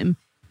 1 a.m.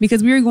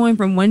 because we were going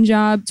from one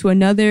job to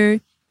another.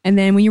 And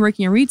then when you're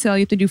working in retail,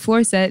 you have to do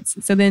floor sets.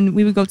 So then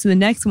we would go to the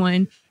next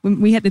one. When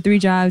we had the 3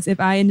 jobs, if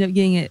I ended up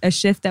getting a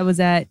shift that was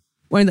at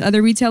one of the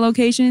other retail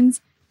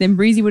locations, then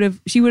Breezy would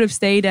have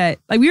stayed at,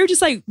 like, we were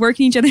just like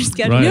working each other's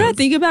schedule. Right. You know what I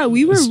think about?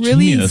 We were It's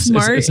really genius.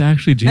 smart It's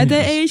actually genius. at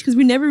that age because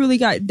we never really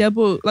got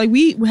double, like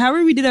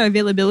however we did our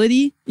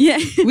availability, Yeah.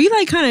 we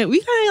kind of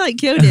like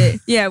killed it.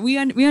 Yeah, we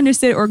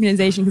understood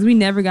organization because we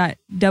never got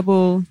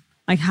double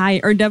like high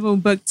or double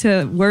booked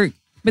to work.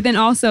 But then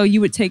also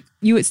you would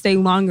stay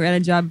longer at a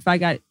job if I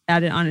got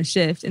added on a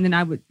shift, and then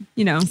I would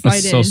slide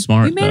That's so in.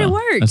 smart. We made though. it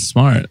work. That's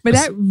smart. But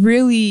that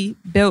really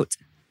built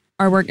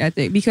our work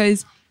ethic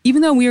because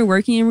even though we were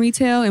working in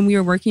retail and we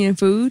were working in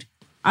food,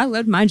 I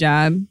loved my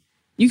job.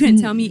 You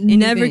couldn't tell me anything.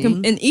 Never.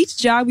 In each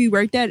job we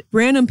worked at,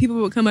 random people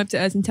would come up to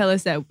us and tell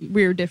us that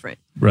we were different.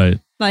 Right.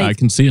 Like, I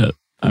can see it.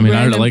 I mean,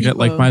 I random like it,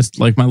 people.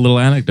 like my little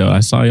anecdote. I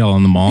saw y'all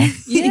in the mall.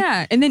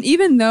 Yeah. And then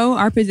even though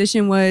our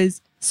position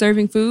was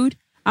serving food,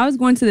 I was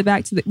going to the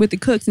back with the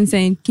cooks and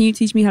saying, can you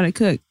teach me how to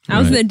cook? I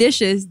was in Right. the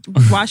dishes,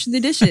 washing the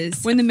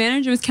dishes. When the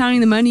manager was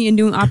counting the money and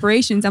doing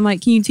operations, I'm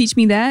like, can you teach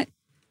me that?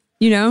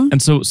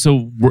 And so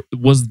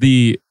was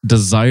the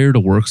desire to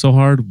work so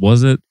hard,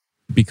 was it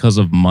because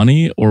of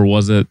money or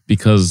was it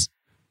because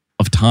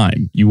of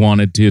time? You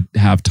wanted to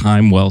have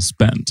time well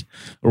spent?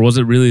 Or was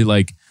it really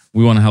like,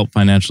 we want to help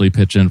financially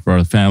pitch in for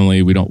our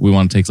family. We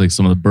want to take like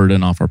some of the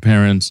burden off our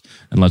parents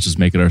and let's just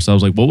make it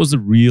ourselves. Like, what was the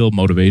real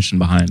motivation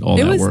behind all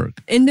It that was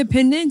work?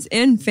 independence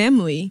and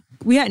family.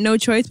 We had no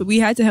choice, but we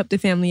had to help the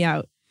family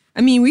out.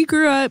 I mean, we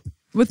grew up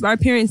with our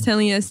parents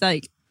telling us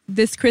like,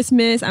 this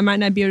Christmas, I might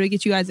not be able to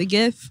get you guys a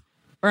gift,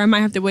 or I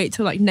might have to wait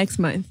till like next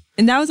month.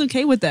 And that was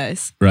okay with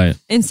us. Right.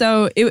 And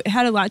so it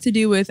had a lot to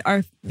do with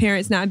our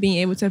parents not being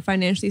able to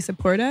financially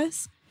support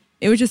us.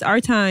 It was just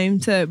our time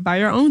to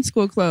buy our own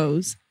school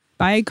clothes,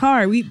 buy a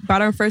car. We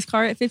bought our first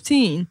car at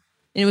 15 and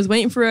it was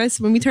waiting for us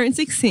when we turned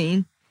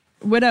 16.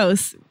 What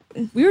else?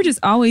 We were just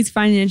always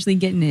financially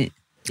getting it.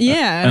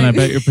 Yeah. And I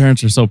bet your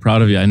parents are so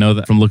proud of you. I know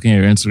that from looking at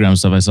your Instagram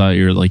stuff, I saw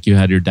you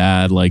had your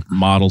dad like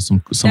model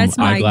some That's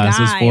my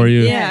eyeglasses guy. for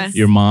you. Yes.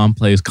 Your mom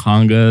plays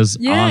congas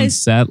on Yes.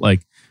 set.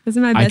 Like, Those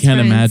are my I best can't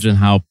friends. imagine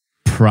how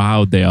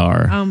proud they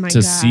are Oh my to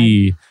God.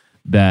 see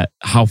that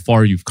how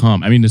far you've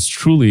come. I mean, it's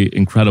truly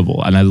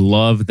incredible. And I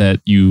love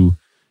that you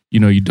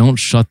you don't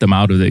shut them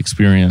out of the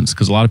experience,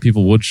 because a lot of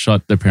people would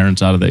shut their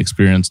parents out of the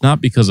experience, not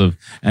because of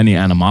any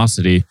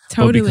animosity,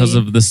 but because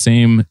of the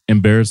same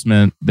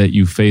embarrassment that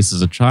you face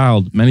as a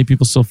child. Many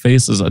people still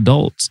face as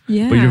adults, but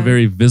you're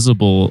very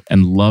visible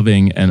and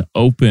loving and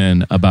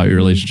open about your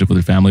relationship with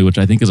your family, which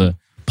I think is a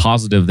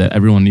positive that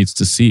everyone needs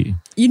to see.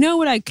 You know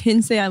what I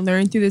can say I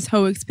learned through this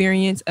whole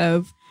experience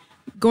of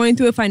going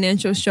through a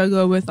financial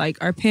struggle with like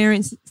our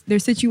parents, their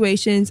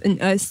situations,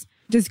 and us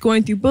just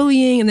going through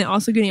bullying and then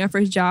also getting our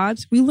first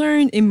jobs. We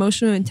learned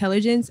emotional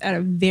intelligence at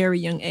a very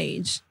young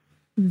age.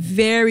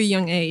 Very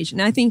young age.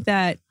 And I think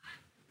that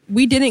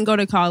we didn't go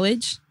to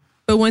college,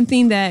 but one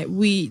thing that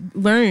we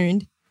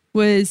learned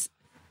was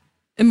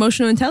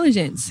emotional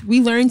intelligence. We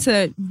learned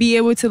to be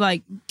able to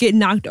like get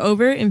knocked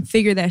over and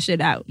figure that shit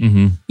out.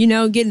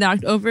 Get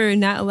knocked over and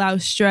not allow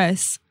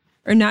stress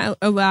or not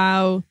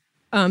allow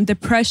the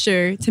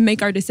pressure to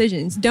make our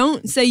decisions.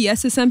 Don't say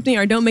yes to something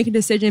or don't make a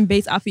decision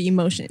based off of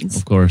emotions.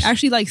 Of course.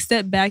 Actually, like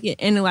step back and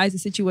analyze the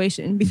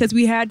situation, because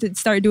we had to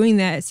start doing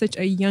that at such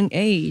a young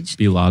age.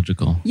 Be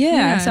logical.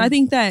 Yeah. So I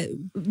think that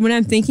when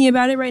I'm thinking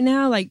about it right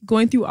now, like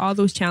going through all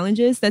those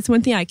challenges, that's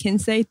one thing I can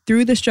say.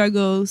 Through the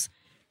struggles,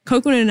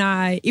 Coco and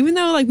I, even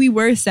though like we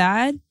were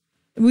sad,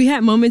 we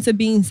had moments of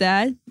being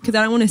sad, because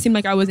I don't want to seem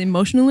like I was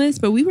emotionless,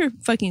 but we were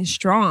fucking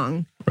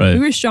strong. Right. We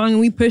were strong and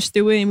we pushed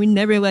through it, and we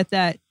never let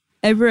that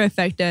ever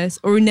affect us,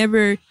 or we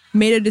never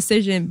made a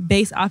decision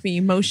based off of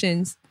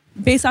emotions,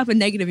 based off of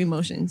negative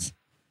emotions,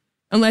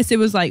 unless it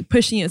was like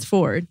pushing us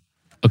forward.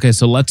 Okay,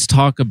 so let's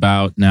talk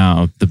about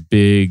now the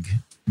big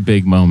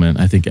moment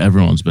I think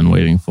everyone's been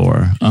waiting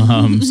for.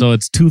 So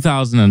it's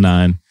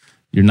 2009.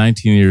 You're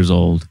 19 years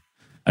old.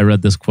 I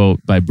read this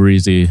quote by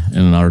Breezy in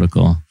an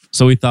article.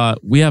 So we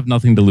thought, we have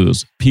nothing to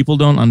lose. People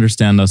don't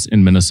understand us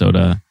in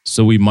Minnesota,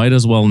 so we might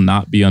as well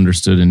not be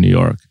understood in New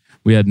York.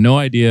 We had no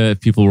idea if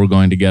people were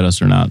going to get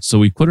us or not. So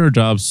we quit our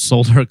jobs,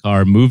 sold our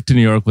car, moved to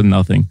New York with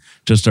nothing,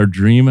 just our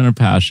dream and our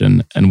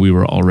passion, and we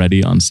were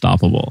already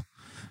unstoppable.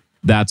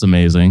 That's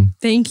amazing.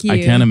 Thank you.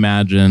 I can't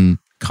imagine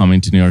coming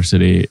to New York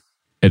City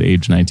at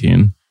age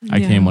 19.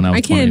 I came when I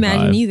was 25. I can't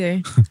imagine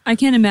either. I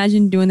can't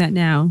imagine doing that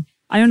now.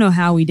 I don't know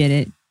how we did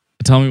it.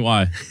 Tell me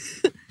why.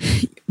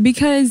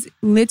 Because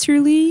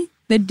literally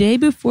the day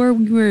before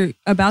we were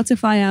about to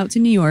fly out to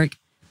New York,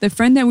 the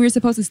friend that we were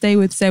supposed to stay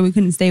with said we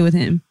couldn't stay with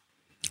him.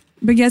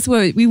 But guess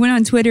what? We went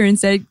on Twitter and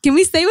said, can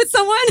we stay with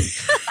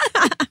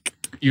someone?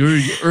 You're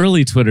an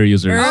early Twitter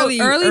user. Early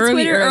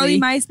Twitter, early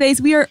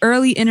MySpace. We are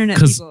early internet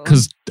people.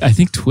 Because I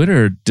think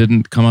Twitter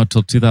didn't come out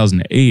till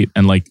 2008.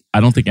 And like, I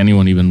don't think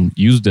anyone even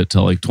used it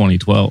till like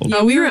 2012.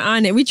 Yeah, we were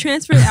on it. We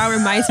transferred our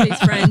MySpace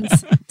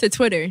friends to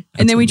Twitter.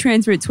 And then we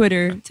transferred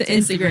Twitter to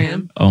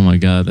Instagram. Oh my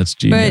God, that's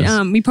genius.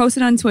 But we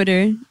posted on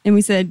Twitter and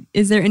we said,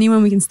 is there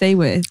anyone we can stay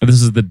with?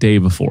 This is the day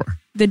before.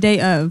 The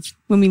day of,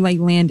 when we like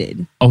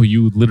landed. Oh,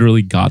 you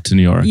literally got to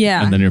New York?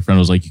 Yeah. And then your friend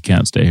was like, you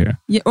can't stay here.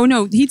 Yeah. Oh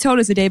no, he told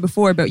us the day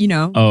before, but you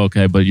know. Oh,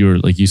 okay. But you were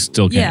like, you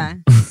still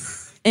can't. Yeah.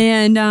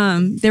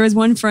 And there was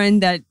one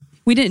friend that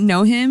we didn't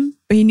know him,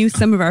 but he knew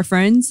some of our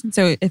friends.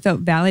 So it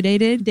felt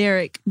validated.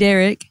 Derek.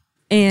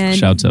 And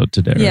shouts out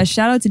to Derek. Yeah,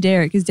 shout out to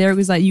Derek, because Derek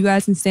was like, you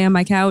guys can stay on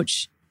my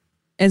couch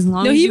as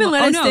long as he you even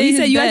want. let us stay He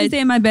said, you guys bed. can stay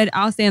in my bed.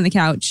 I'll stay on the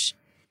couch.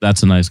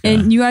 That's a nice guy.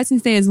 And you guys can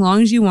stay as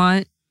long as you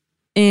want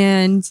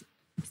and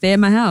stay at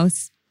my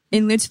house.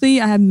 And literally,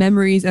 I have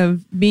memories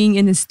of being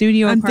in his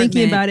studio apartment.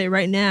 Thinking about it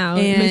right now.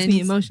 It makes me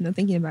emotional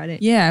thinking about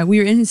it. Yeah, we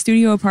were in his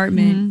studio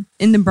apartment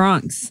in the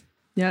Bronx.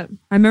 Yep.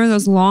 I remember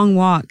those long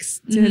walks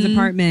to his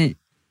apartment.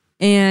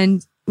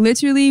 And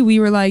literally, we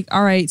were like,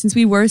 all right, since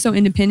we were so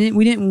independent,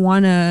 we didn't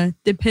want to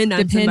depend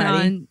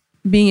on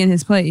being in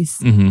his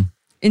place.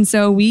 And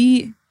so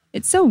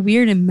it's so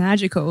weird and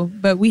magical,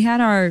 but we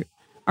had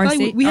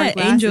we had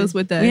angels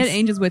with us. We had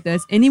angels with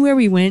us. Anywhere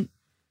we went,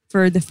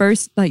 for the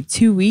first like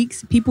 2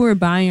 weeks, people were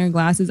buying our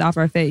glasses off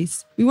our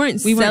face. We weren't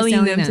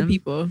selling them to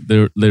people. They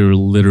were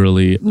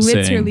literally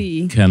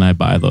saying, can I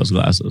buy those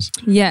glasses?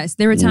 Yes.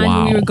 There were times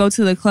when we would go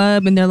to the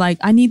club and they're like,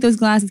 I need those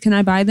glasses. Can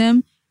I buy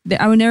them?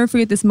 I would never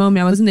forget this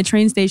moment. I was in the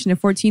train station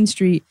at 14th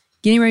Street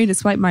getting ready to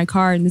swipe my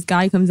card, and this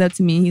guy comes up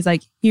to me and he's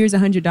like, here's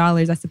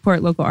 $100. I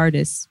support local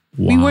artists.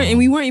 Wow.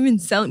 We weren't even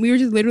selling. We were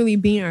just literally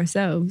being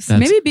ourselves.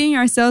 Maybe being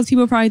ourselves,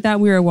 people probably thought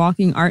we were a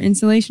walking art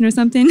installation or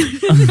something.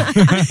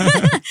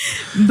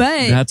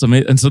 But that's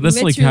amazing. And so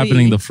that's like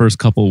happening the first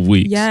couple of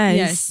weeks.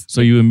 Yes. So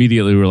you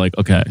immediately were like,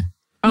 okay.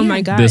 Oh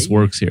my God. This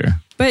works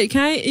here. But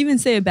can I even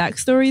say a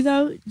backstory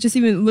though? Just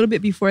even a little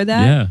bit before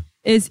that. Yeah.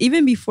 Is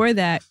even before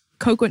that,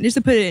 Coco, just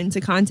to put it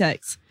into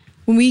context,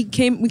 when we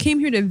came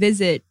here to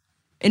visit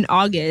in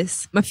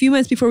August, a few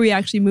months before we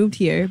actually moved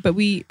here, but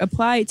we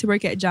applied to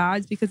work at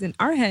jobs because in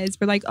our heads,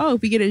 we're like, oh,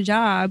 if we get a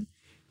job,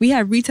 we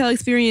have retail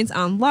experience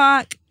on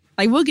lock,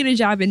 like we'll get a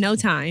job in no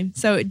time.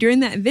 So during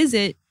that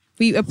visit,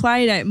 we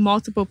applied at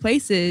multiple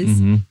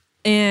places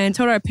and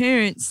told our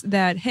parents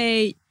that,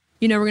 hey,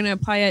 we're going to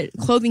apply at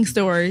clothing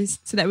stores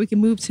so that we can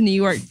move to New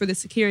York for the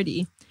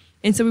security.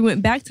 And so we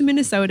went back to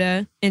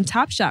Minnesota and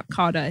Topshop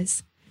called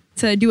us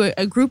to do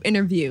a group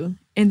interview.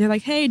 And they're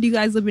like, hey, do you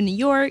guys live in New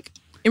York?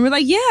 And we're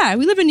like, yeah,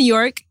 we live in New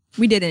York.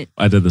 We didn't.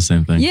 I did the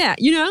same thing. Yeah,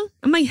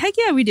 I'm like, heck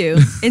yeah, we do.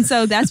 And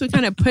so that's what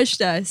kind of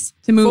pushed us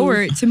To move.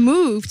 forward to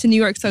move to New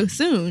York so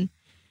soon.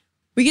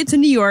 We get to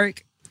New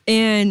York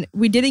and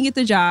we didn't get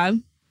the job,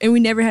 and we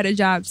never had a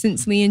job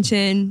since Lee and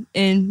Chin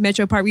and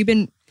Metro Park. We've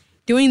been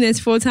doing this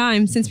full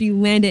time since we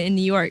landed in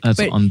New York. That's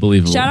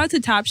unbelievable. Shout out to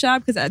Top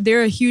Shop because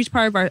they're a huge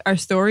part of our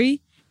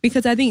story,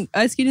 because I think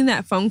us getting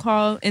that phone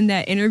call and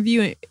that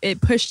interview,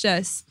 it pushed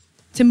us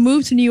to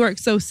move to New York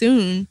so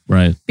soon.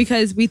 Right.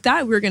 Because we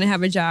thought we were going to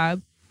have a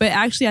job. But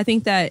actually, I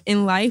think that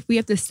in life, we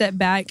have to step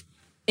back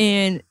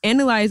and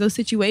analyze those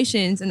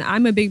situations. And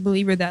I'm a big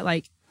believer that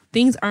like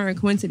things aren't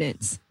a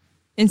coincidence.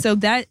 And so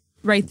that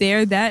right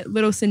there, that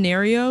little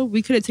scenario,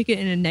 we could have took it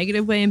in a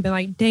negative way and been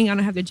like, dang, I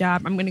don't have the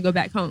job. I'm going to go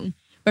back home.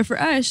 But for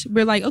us,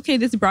 we're like, okay,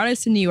 this brought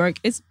us to New York.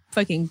 It's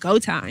fucking go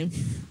time.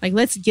 Like,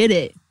 let's get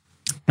it.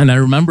 And I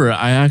remember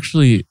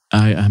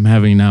I'm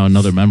having now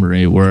another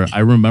memory where I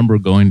remember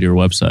going to your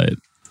website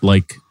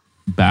like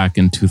back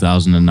in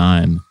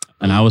 2009.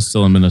 And I was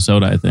still in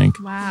Minnesota, I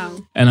think. Wow.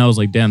 And I was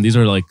like, damn, these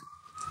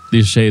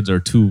shades are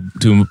too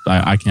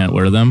I can't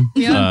wear them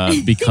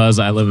because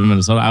I live in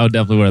Minnesota. I would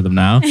definitely wear them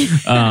now.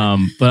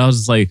 But I was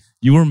just like,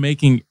 you were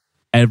making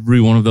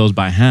every one of those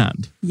by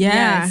hand.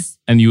 Yes.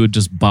 And you would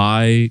just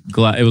buy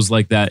glass. It was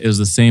like that. It was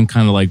the same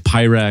kind of like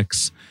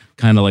Pyrex,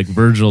 kind of like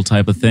Virgil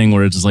type of thing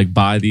where it's just like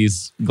buy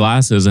these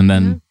glasses and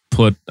then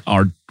put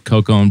our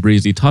Coco and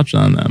Breezy touch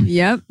on them.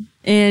 Yep.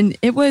 And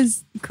it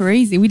was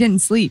crazy. We didn't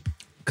sleep.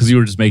 Because you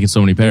were just making so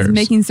many pairs.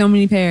 Making so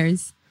many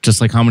pairs.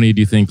 Just like how many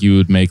do you think you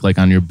would make like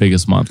on your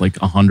biggest month? Like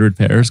 100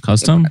 pairs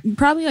custom?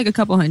 Probably like a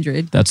couple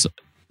hundred. That's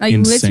like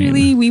insane.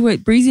 Literally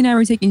Breezy and I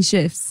were taking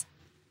shifts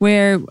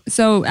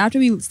so after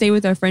we stayed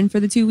with our friend for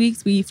the 2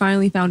 weeks, we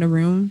finally found a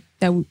room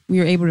that we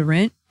were able to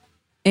rent.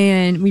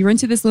 And we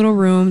rented this little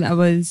room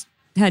that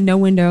had no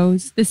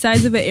windows. The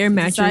size of an air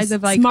mattress. The size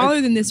of like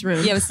smaller than this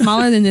room. Yeah, it was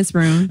smaller than this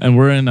room. And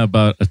we're in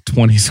about a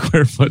 20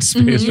 square foot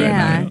space right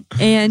now.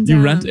 And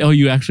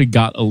you actually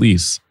got a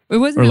lease. It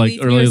wasn't or a like,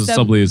 lease. or it was a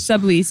sublease.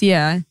 Sublease,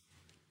 yeah.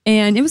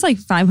 And it was like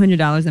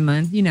 $500 a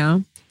month,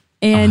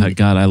 And oh,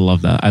 God, I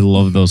love that. I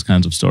love those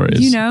kinds of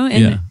stories.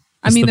 And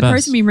I mean, the best.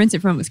 person we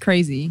rented from was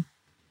crazy.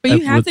 But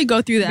you have to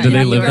go through that. Did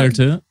they live there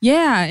too?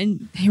 Yeah,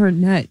 and they were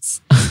nuts.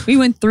 We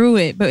went through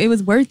it, but it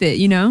was worth it,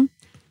 You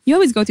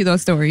always go through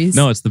those stories.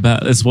 No, it's the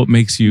best. It's what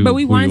makes you. But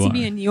we wanted to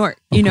be in New York,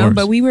 course.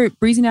 But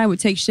Breezy and I would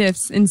take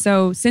shifts. And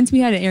so since we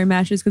had an air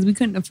mattress, because we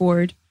couldn't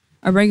afford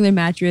a regular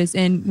mattress,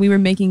 and we were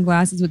making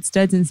glasses with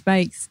studs and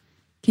spikes,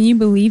 can you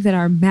believe that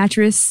our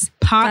mattress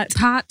popped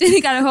and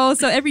it got a hole?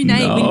 So every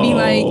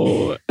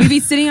night we'd be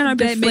sitting on our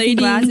bed making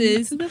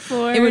glasses. To the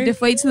floor. It would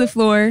deflate to the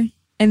floor,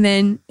 and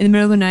then in the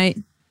middle of the night,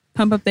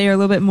 pump up the air a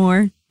little bit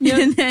more. Yep.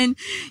 And then,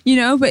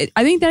 but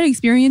I think that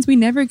experience, I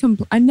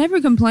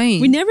never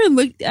complained. We never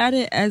looked at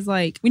it as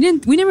like, we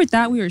never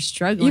thought we were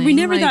struggling. Yeah, we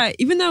never thought,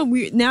 even though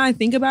now I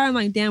think about it, I'm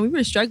like, damn, we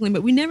were struggling,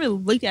 but we never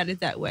looked at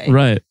it that way.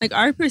 Right. Like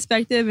our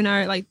perspective and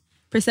our like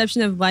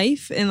perception of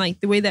life and like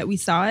the way that we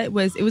saw it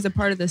was a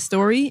part of the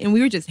story, and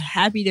we were just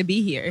happy to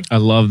be here. I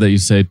love that you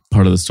say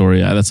part of the story.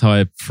 That's how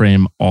I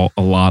frame a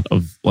lot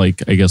of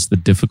like, I guess the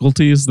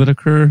difficulties that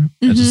occur.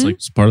 It's just like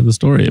it's part of the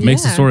story. It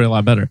makes the story a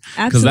lot better.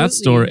 Because that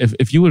story,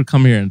 if you would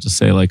come here and just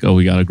say like, oh,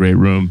 we got a great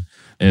room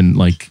in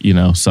like,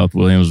 South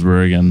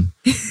Williamsburg and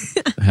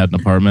had an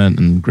apartment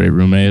and great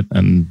roommate,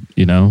 and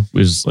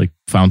we just like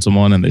found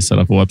someone and they set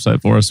up a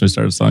website for us and we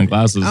started selling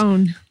glasses.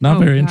 Not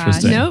very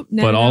interesting. Nope,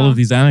 but all of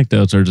these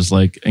anecdotes are just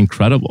like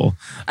incredible.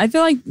 I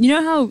feel like,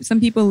 how some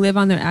people live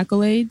on their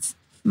accolades?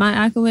 My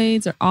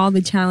accolades are all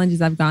the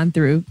challenges I've gone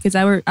through because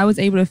I was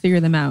able to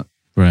figure them out.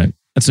 Right.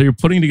 And so you're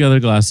putting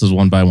together glasses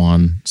one by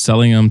one,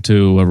 selling them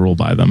to whoever will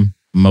buy them.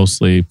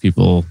 Mostly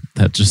people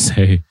that just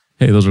say,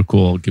 hey, those are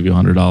cool, I'll give you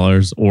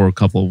 $100, or a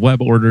couple of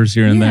web orders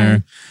here and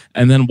there.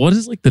 And then what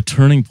is like the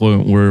turning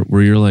point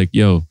where you're like,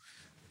 yo,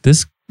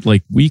 this,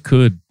 like, we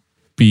could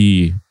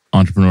be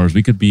entrepreneurs,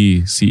 we could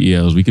be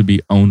CEOs, we could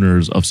be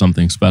owners of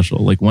something special.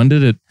 Like, when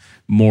did it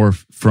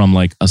morph from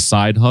like a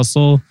side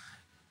hustle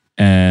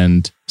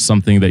and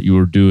something that you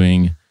were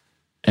doing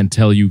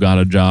until you got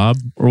a job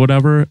or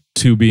whatever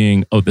to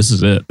being, oh, this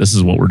is it, this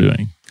is what we're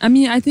doing? I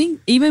mean, I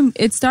think even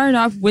it started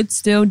off with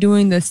still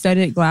doing the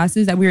studded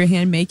glasses that we were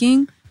hand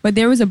making. But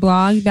there was a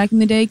blog back in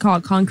the day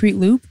called Concrete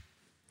Loop.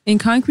 And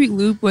Concrete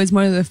Loop was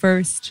one of the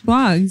first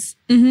blogs.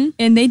 Mm-hmm.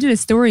 And they did a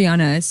story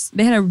on us.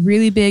 They had a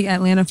really big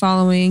Atlanta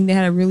following. They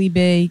had a really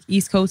big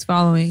East Coast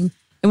following.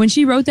 And when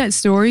she wrote that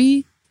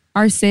story,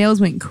 our sales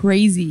went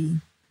crazy.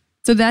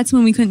 So that's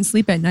when we couldn't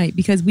sleep at night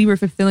because we were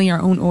fulfilling our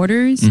own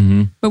orders.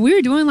 Mm-hmm. But we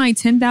were doing like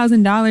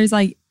 $10,000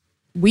 like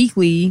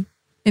weekly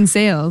in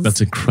sales. That's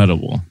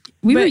incredible.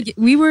 We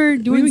were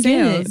doing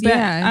sales. But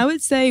I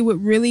would say what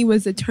really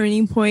was a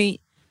turning point,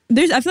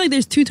 I feel like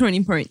there's two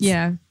turning points.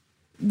 Yeah.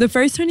 The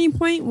first turning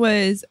point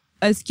was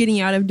us getting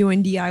out of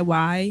doing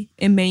DIY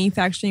and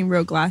manufacturing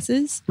real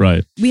glasses.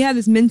 Right. We had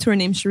this mentor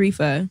named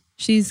Sharifa.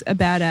 She's a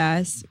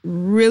badass,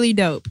 really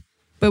dope.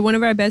 But one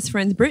of our best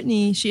friends,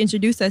 Brittany, she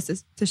introduced us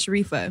to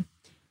Sharifa.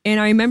 And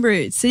I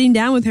remember sitting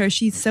down with her.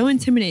 She's so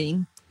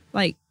intimidating.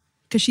 Like,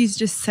 because she's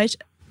just such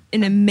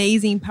an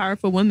amazing,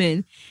 powerful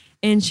woman.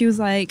 And she was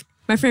like,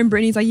 my friend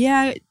Brittany's like,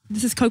 yeah,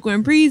 this is Coco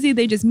and Breezy.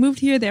 They just moved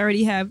here. They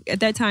already have, at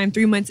that time,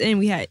 3 months in,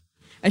 we had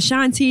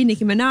Ashanti,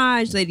 Nicki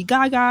Minaj, Lady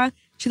Gaga.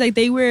 She's like,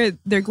 they wear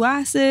their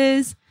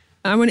glasses.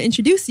 I want to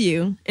introduce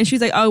you. And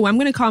she's like, oh, I'm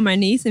going to call my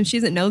niece. And if she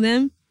doesn't know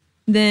them,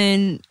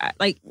 then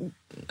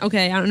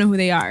okay, I don't know who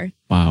they are.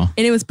 Wow.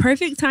 And it was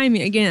perfect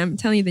timing. Again, I'm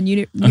telling you,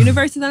 the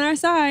universe is on our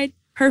side.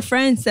 Her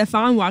friend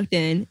Stefan walked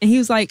in and he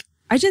was like,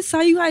 I just saw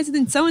you guys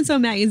in so-and-so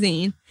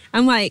magazine.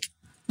 I'm like,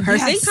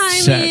 perfect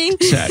timing.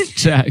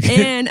 Check.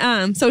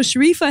 And so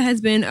Sharifa has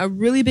been a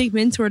really big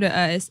mentor to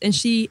us. And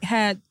she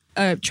had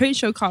a trade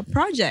show called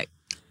Project.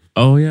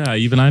 Oh yeah,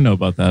 even I know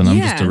about that, and I'm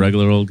just a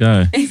regular old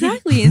guy.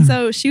 Exactly. And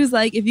so she was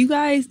like, if you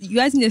guys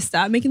need to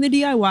stop making the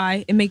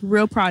DIY and make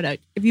real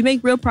product. If you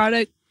make real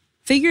product,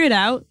 figure it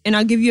out and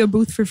I'll give you a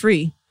booth for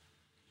free.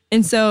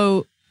 And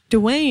so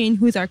Dwayne,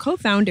 who's our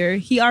co-founder,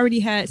 he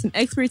already had some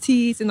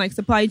expertise in like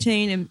supply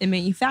chain and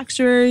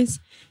manufacturers.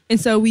 And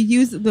so we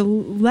used the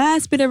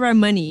last bit of our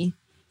money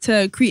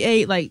to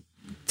create like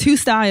 2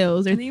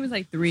 styles. I think it was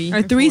like 3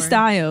 or 3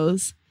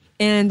 styles.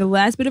 And the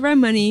last bit of our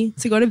money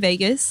to go to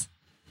Vegas.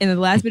 And the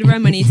last bit of our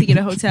money to get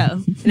a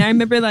hotel. And I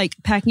remember like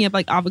packing up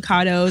like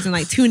avocados and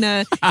like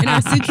tuna in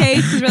our suitcase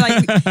because we're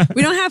like,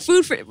 we don't have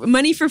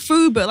money for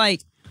food, but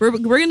like we're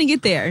gonna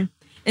get there.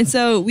 And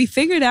so we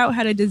figured out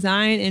how to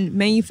design and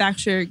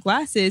manufacture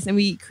glasses, and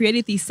we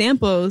created these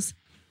samples.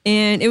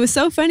 And it was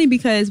so funny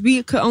because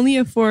we could only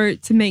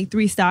afford to make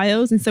 3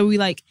 styles, and so we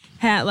like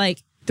had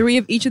like 3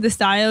 of each of the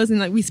styles,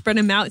 and like we spread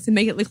them out to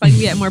make it look like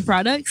we had more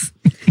products.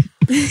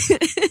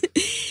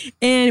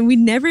 And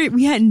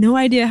we had no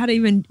idea how to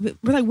even,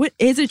 we're like, what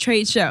is a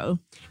trade show?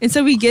 And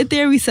so we get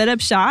there, we set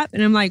up shop,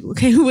 and I'm like,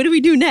 okay, what do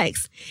we do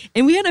next?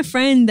 And we had a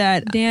friend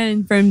that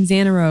Dan from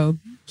Xanarobe,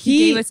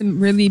 he gave us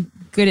some really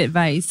good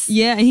advice.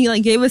 Yeah, and he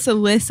like gave us a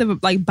list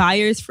of like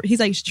buyers.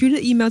 He's like, shoot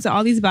an email to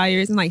all these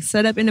buyers and like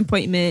set up an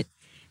appointment.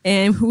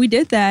 And we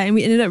did that, and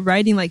we ended up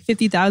writing like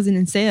 50,000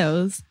 in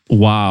sales.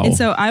 Wow. And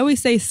so I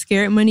always say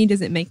scared money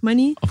doesn't make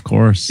money. Of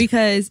course.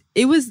 Because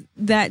it was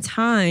that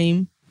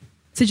time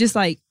to just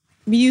like,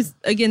 we used,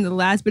 again, the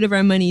last bit of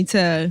our money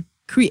to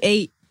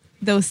create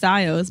those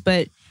styles.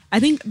 But I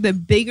think the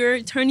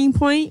bigger turning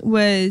point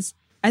was,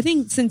 I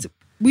think since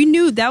we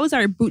knew that was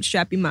our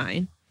bootstrapping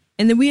mind,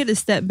 and then we had to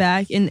step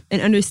back and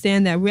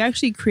understand that we're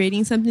actually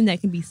creating something that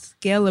can be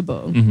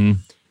scalable. Mm-hmm.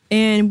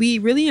 And we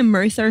really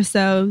immerse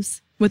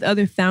ourselves with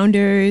other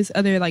founders,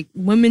 other like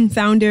women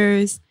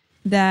founders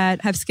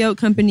that have scaled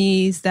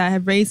companies, that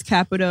have raised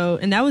capital.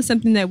 And that was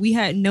something that we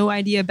had no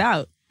idea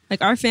about.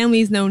 Like our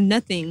families know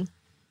nothing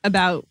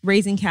about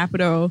raising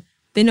capital.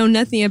 They know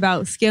nothing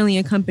about scaling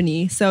a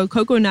company. So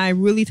Coco and I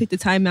really took the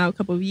time out a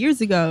couple of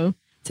years ago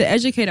to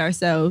educate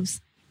ourselves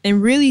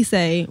and really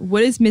say,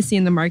 what is missing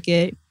in the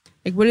market?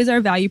 Like, what is our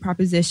value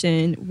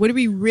proposition? What are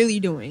we really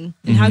doing?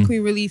 And how can we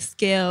really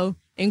scale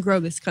and grow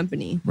this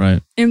company?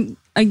 Right. And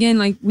again,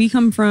 like we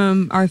come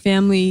from our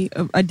family,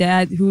 a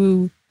dad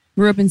who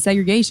grew up in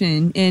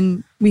segregation,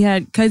 and we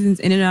had cousins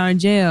in and out of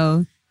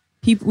jail.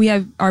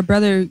 Our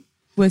brother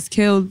was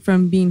killed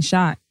from being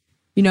shot.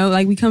 You know,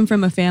 like we come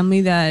from a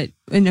family that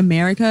in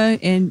America,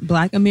 in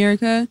Black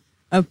America,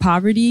 of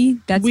poverty.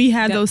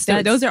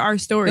 Those are our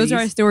stories. Those are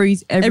our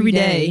stories every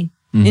day.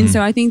 Mm-hmm. And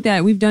so I think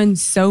that we've done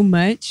so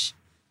much,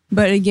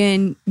 but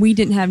again, we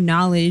didn't have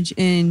knowledge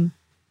in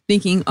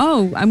thinking,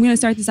 oh, I'm going to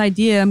start this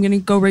idea. I'm going to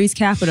go raise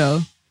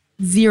capital.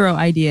 Zero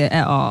idea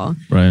at all.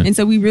 Right. And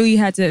so we really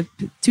had to,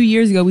 2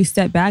 years ago, we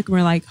stepped back and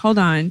we're like, hold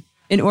on.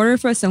 In order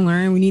for us to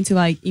learn, we need to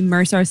like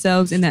immerse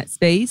ourselves in that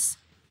space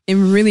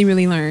and really,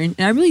 really learn.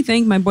 And I really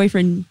thank my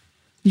boyfriend,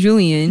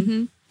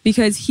 Julian,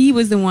 because he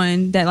was the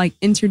one that like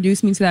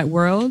introduced me to that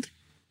world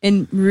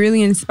and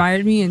really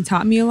inspired me and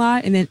taught me a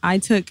lot. And then I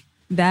took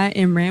that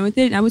and ran with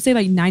it. And I would say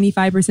like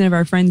 95% of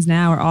our friends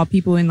now are all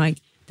people in like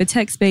the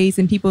tech space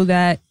and people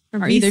that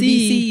are either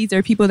VCs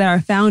or people that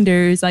are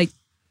founders. Like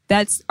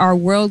that's our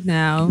world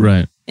now.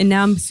 Right. And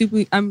now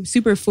I'm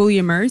super fully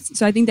immersed.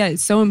 So I think that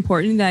it's so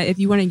important that if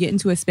you want to get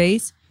into a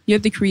space, you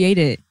have to create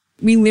it.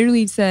 We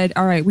literally said,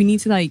 all right, we need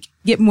to like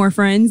get more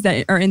friends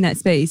that are in that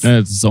space. And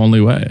it's the only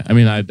way. I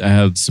mean, I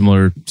had a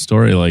similar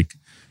story. Like,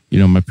 you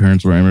know, my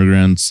parents were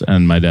immigrants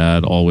and my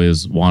dad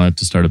always wanted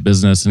to start a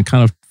business and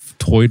kind of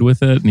toyed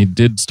with it. And he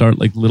did start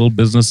like little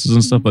businesses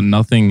and stuff, but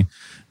nothing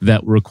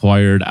that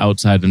required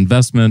outside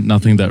investment,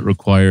 nothing that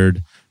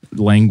required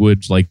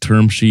language like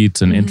term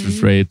sheets and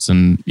interest rates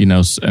and, you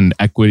know, and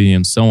equity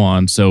and so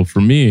on. So for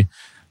me,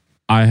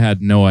 I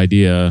had no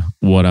idea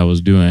what I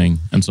was doing.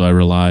 And so I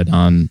relied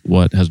on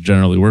what has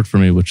generally worked for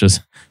me, which is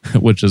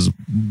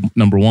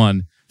number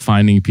one,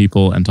 finding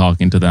people and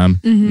talking to them.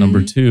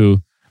 Number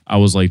two, I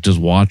was like just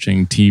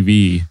watching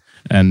TV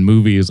and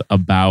movies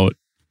about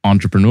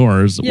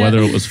entrepreneurs, whether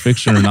it was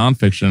fiction or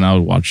nonfiction. I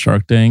would watch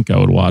Shark Tank. I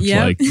would watch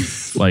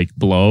like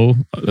Blow.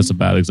 That's a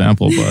bad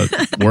example,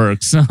 but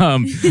works.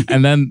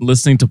 And then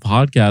listening to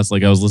podcasts.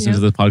 Like I was listening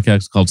to this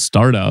podcast called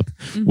Startup,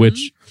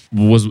 which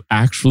was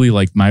actually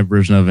like my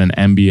version of an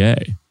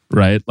MBA,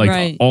 right?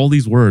 Like all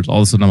these words, all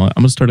of a sudden I'm like,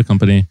 I'm going to start a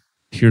company.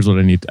 here's what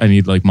I need. I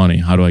need like money.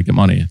 How do I get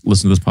money?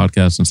 Listen to this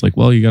podcast. And it's like,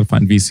 well, you got to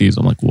find VCs.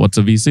 I'm like, what's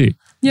a VC?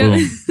 Yeah.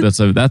 Boom. That's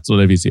what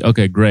a VC.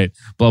 Okay, great.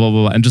 Blah, blah,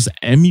 blah, blah. And just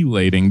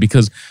emulating,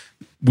 because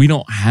we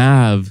don't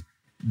have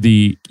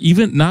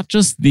even not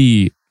just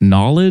the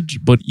knowledge,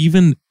 but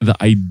even the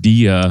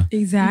idea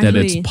Exactly. that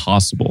it's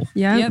possible.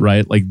 Yeah.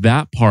 Right? Like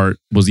that part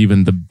was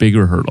even the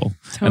bigger hurdle.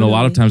 Totally. And a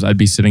lot of times I'd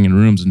be sitting in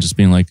rooms and just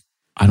being like,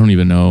 I don't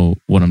even know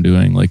what I'm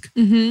doing. Like,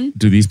 do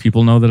these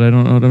people know that I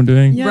don't know what I'm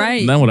doing? Yeah.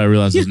 Right. And then what I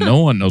realized is no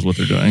one knows what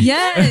they're doing.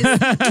 Yes.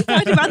 We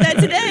talked about that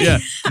today. Yeah.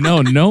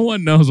 No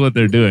one knows what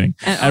they're doing.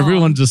 At all.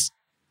 Everyone's just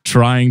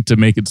trying to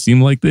make it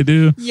seem like they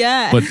do,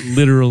 Yeah. but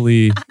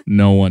literally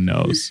no one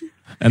knows.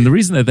 And the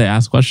reason that they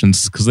ask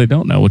questions is because they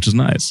don't know, which is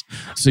nice.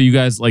 So you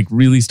guys like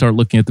really start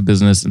looking at the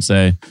business and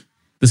say,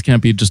 this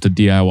can't be just a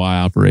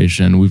DIY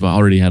operation. We've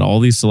already had all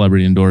these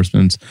celebrity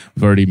endorsements.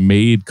 We've already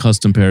made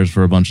custom pairs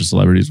for a bunch of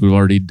celebrities. We've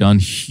already done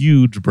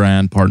huge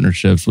brand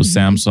partnerships with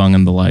Samsung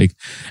and the like.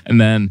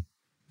 And then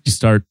you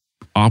start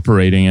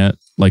operating it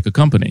like a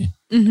company.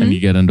 And you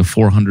get into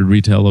 400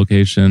 retail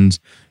locations.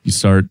 You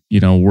start,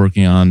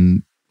 working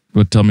on,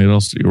 tell me what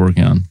else you're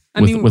working on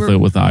with the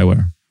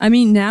eyewear. I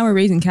mean, now we're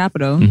raising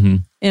capital,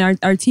 and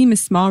our team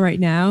is small right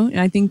now. And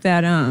I think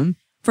that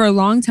for a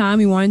long time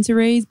we wanted to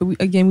raise, but we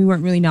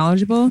weren't really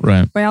knowledgeable.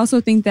 Right. But I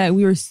also think that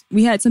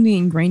we had something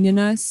ingrained in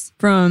us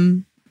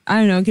from, I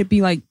don't know, it could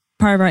be like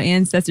part of our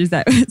ancestors,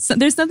 that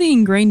there's something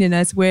ingrained in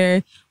us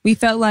where we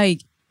felt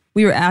like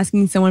we were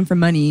asking someone for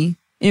money.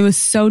 And it was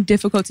so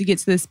difficult to get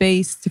to the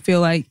space to feel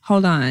like,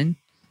 hold on,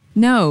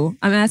 no,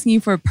 I'm asking you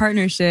for a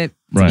partnership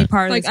to be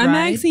part of Like, this I'm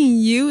ride. asking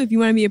you if you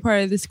want to be a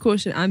part of this cool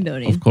shit I'm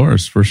building. Of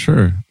course, for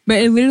sure. But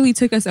it literally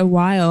took us a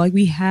while. Like,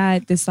 we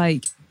had this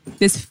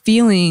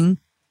feeling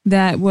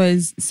that it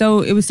was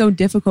so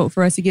difficult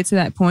for us to get to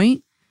that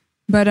point.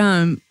 But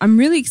I'm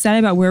really excited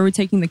about where we're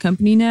taking the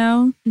company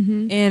now.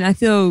 And I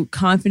feel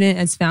confident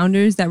as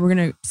founders that we're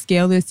going to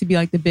scale this to be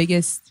like the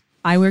biggest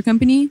eyewear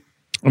company.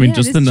 I mean,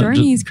 This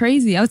journey is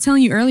crazy. I was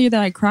telling you earlier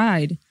that I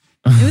cried.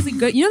 It was a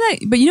good,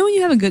 but when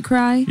you have a good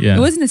cry, Yeah. it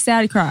wasn't a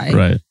sad cry.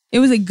 Right. It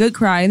was a good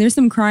cry. And there's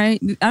some cry,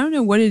 I don't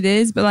know what it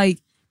is, but like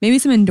maybe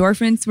some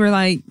endorphins were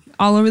like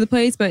all over the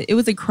place, but it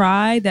was a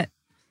cry that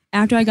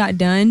after I got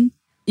done,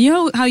 you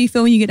know how you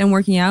feel when you get done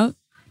working out?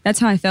 That's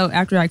how I felt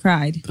after I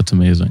cried. That's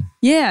amazing.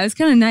 Yeah, it's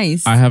kind of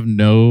nice. I have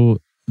no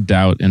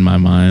doubt in my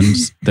mind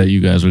that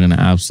you guys are going to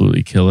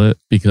absolutely kill it,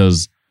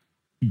 because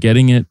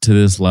getting it to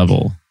this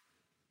level,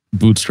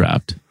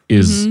 bootstrapped,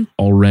 is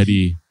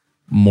already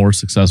more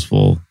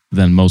successful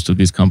than most of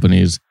these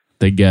companies.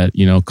 They get,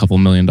 a couple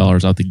 $1 million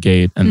out the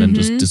gate and then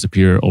just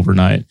disappear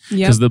overnight.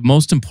 Because the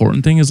most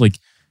important thing is like,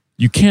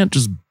 you can't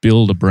just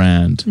build a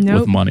brand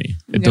with money.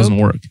 It doesn't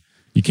work.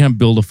 You can't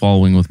build a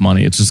following with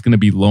money. It's just going to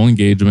be low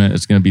engagement.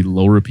 It's going to be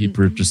low repeat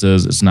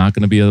purchases. It's not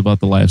going to be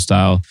about the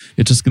lifestyle.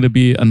 It's just going to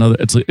be another,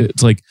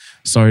 it's like,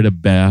 sorry to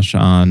bash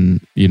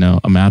on,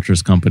 a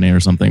mattress company or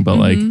something, but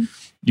like,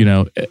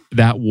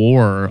 that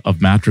war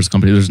of mattress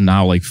company, there's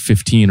now like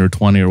 15 or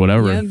 20 or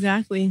whatever. Yeah,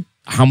 exactly.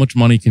 How much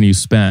money can you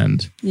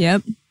spend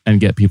and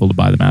get people to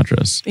buy the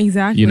mattress?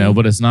 Exactly.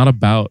 But it's not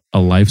about a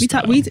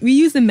lifestyle. We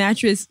use the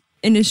mattress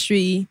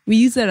industry. We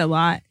use that a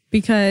lot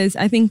because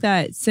I think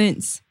that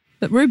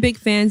but we're big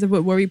fans of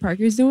what Warby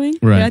Parker's doing.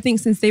 Right. But I think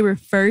since they were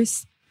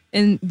first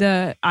in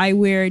the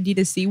eyewear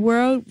D2C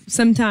world,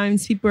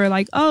 sometimes people are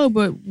like, oh,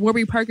 but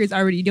Warby Parker's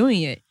already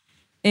doing it.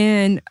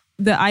 And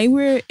the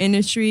eyewear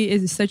industry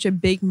is such a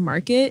big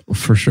market.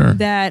 For sure.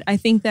 That I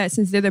think that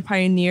since they're the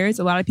pioneers,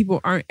 a lot of people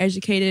aren't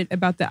educated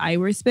about the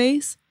eyewear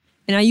space.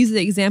 And I use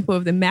the example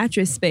of the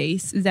mattress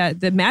space, is that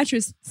the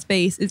mattress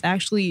space is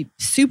actually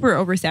super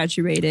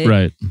oversaturated.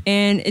 Right.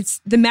 And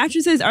the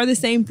mattresses are the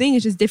same thing,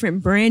 it's just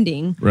different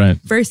branding. Right.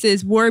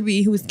 Versus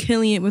Warby, who was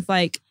killing it with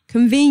like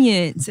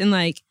convenience and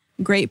like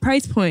great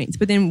price points.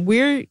 But then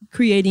we're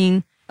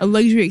creating a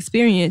luxury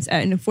experience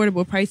at an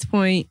affordable price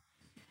point,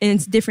 and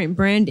it's different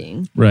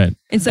branding. Right.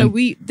 And so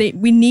we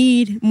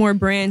need more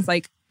brands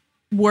like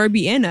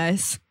Warby and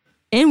us.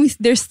 And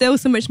there's still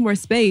so much more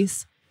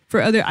space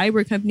for other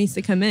eyewear companies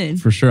to come in.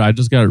 For sure. I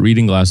just got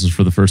reading glasses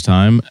for the first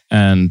time,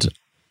 and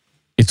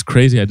it's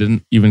crazy. I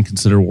didn't even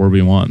consider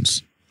Warby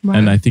once. Wow.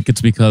 And I think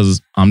it's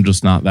because I'm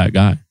just not that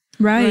guy.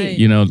 Right.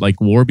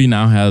 Like Warby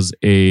now has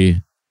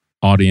a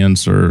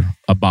audience or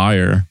a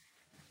buyer,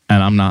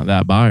 and I'm not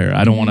that buyer.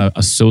 I don't want to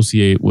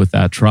associate with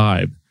that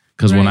tribe.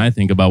 Because when I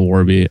think about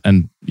Warby,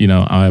 and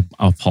I'm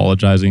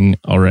apologizing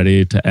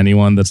already to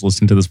anyone that's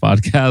listening to this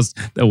podcast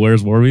that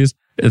wears Warbies.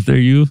 If they're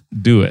you,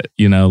 do it.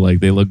 Like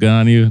they look good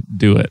on you,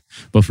 do it.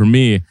 But for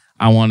me,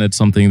 I wanted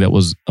something that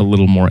was a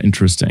little more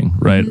interesting,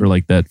 right? Or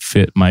like that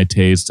fit my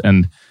taste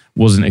and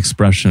was an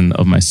expression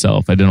of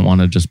myself. I didn't want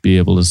to just be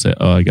able to say,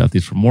 oh, I got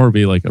these from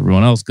Warby like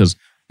everyone else, because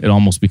it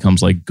almost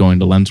becomes like going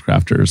to Lens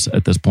Crafters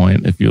at this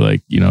point if you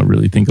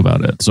really think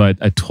about it. So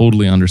I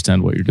totally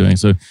understand what you're doing.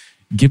 So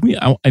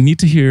I need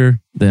to hear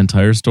the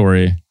entire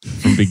story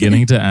from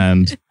beginning to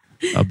end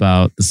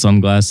about the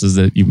sunglasses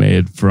that you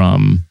made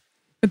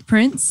With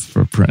Prince?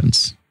 for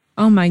Prince.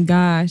 Oh my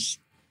gosh.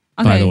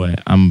 Okay. By the way,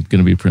 I'm going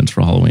to be Prince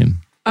for Halloween.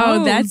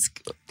 Oh,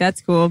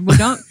 that's cool. But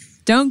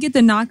don't get the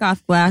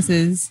knockoff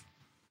glasses.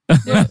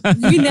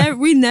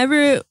 we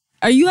never.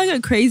 Are you like a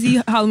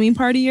crazy Halloween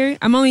partier?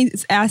 I'm only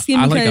asking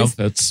I because like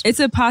outfits. it's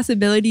a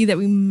possibility that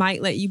we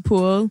might let you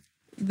pull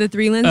the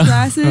 3-lens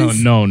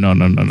glasses. No,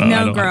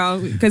 No,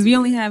 girl, because we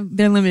only have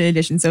their limited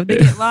edition. So if they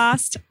get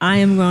lost, I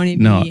am going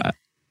to be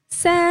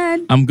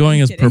sad. I'm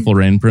going as Purple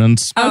Rain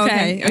Prince.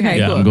 Okay,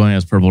 Yeah, cool. I'm going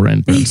as Purple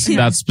Rain Prince.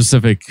 That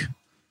specific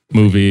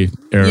movie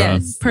era.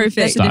 Yes, perfect.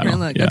 That's a different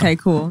look. Yeah. Okay,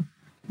 cool.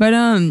 But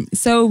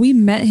so we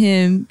met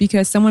him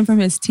because someone from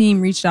his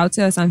team reached out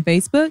to us on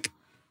Facebook,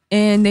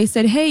 and they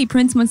said, "Hey,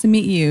 Prince wants to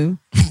meet you."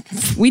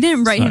 We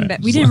didn't write him back.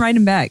 We didn't write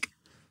him back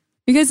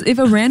because if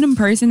a random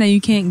person that you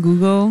can't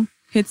Google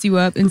hits you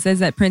up and says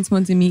that Prince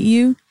wants to meet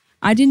you,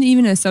 I didn't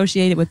even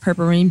associate it with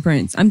Purple Rain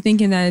Prince. I'm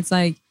thinking that it's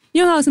like,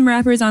 you know how some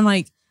rappers on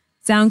like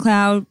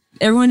SoundCloud,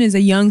 everyone is a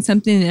young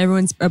something and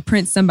everyone's a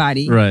Prince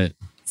somebody. Right.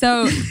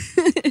 So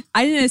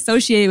I didn't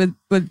associate it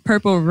with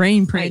Purple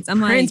Rain Prince. I'm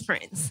like,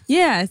 Prince.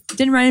 yeah,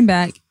 didn't write him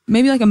back.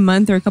 Maybe like a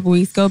month or a couple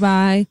weeks go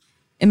by.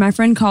 And my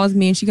friend calls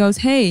me and she goes,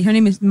 hey, her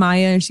name is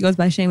Maya and she goes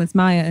by Shameless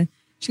Maya.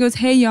 She goes,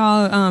 hey,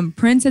 y'all,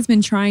 Prince has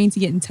been trying to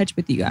get in touch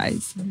with you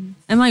guys. Mm-hmm.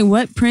 I'm like,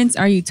 what Prince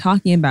are you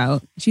talking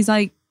about? She's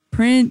like,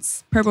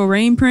 Prince, Purple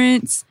Rain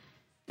Prince.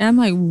 And I'm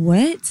like,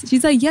 what?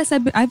 She's like, yes,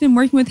 I've been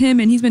working with him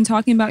and he's been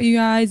talking about you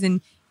guys. And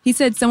he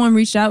said someone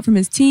reached out from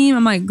his team.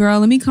 I'm like, girl,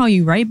 let me call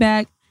you right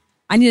back.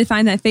 I need to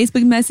find that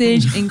Facebook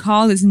message and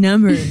call this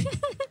number.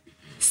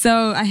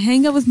 So I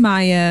hang up with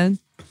Maya,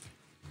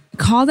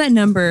 call that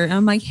number. And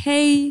I'm like,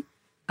 hey,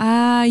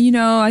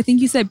 I think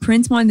you said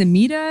Prince wanted to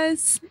meet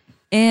us.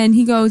 And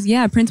he goes,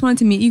 yeah, Prince wanted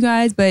to meet you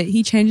guys, but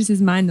he changes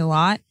his mind a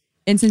lot.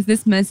 And since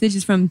this message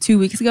is from 2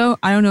 weeks ago,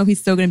 I don't know if he's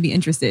still going to be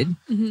interested.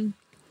 Mm-hmm.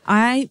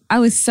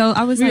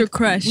 We were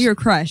crushed. We were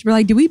crushed. We're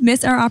like, did we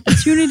miss our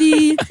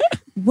opportunity?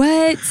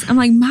 What? I'm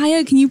like,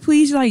 Maya, can you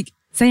please like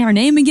say our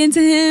name again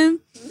to him?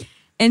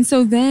 And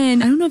so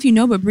then, I don't know if you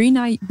know, but Breezy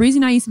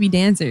and I used to be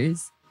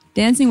dancers.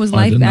 Dancing was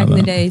life back in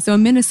the day. So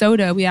in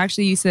Minnesota, we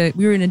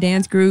were in a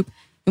dance group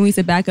and we used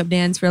to back up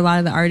dance for a lot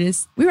of the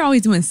artists. We were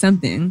always doing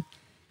something.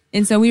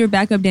 And so we were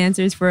backup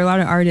dancers for a lot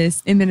of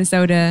artists in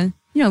Minnesota,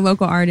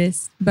 local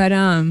artists. But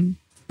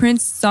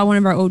Prince saw one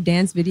of our old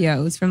dance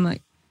videos from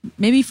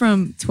maybe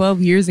from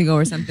 12 years ago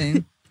or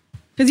something.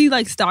 Because he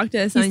stalked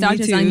us on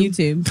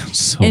YouTube.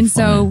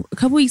 So a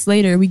couple weeks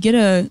later, we get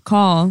a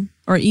call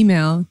or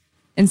email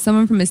and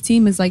someone from his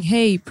team is like,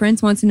 hey,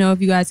 Prince wants to know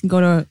if you guys can go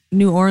to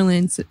New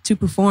Orleans to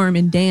perform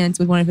and dance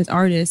with one of his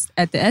artists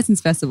at the Essence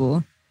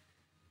Festival.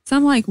 So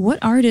I'm like, what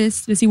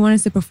artist does he want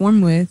us to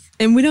perform with?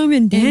 And we don't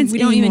even dance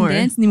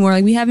anymore.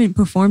 Like, we haven't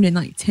performed in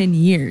 10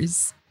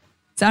 years.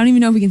 So I don't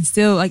even know if we can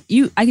still, I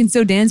can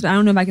still dance, but I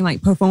don't know if I can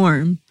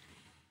perform.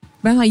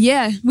 But I'm like,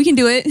 yeah, we can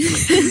do it.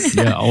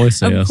 Yeah, always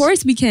say yes. Of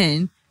course we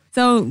can.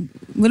 So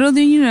little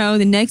do you know,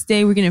 the next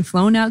day we're getting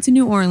flown out to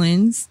New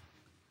Orleans.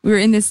 We were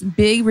in this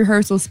big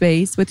rehearsal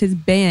space with his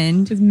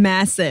band. It's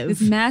massive.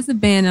 This massive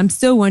band. I'm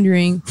still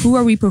wondering, who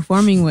are we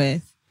performing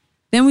with?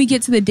 Then we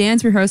get to the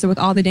dance rehearsal with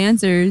all the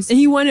dancers. And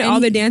he wanted all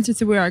the dancers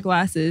to wear our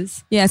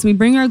glasses. Yeah, so we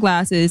bring our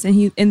glasses and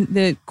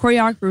the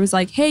choreographer was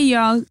like, hey,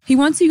 y'all, he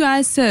wants you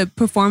guys to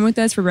perform with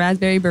us for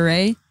Raspberry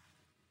Beret.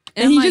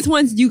 And he just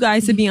wants you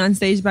guys to be on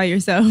stage by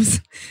yourselves.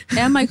 And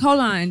I'm like, hold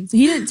on. So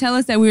he didn't tell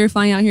us that we were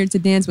flying out here to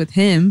dance with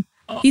him.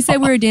 He said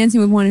we were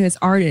dancing with one of his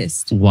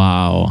artists.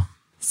 Wow.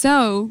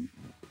 So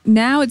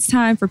now it's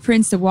time for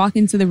Prince to walk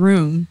into the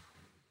room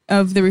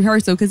of the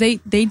rehearsal because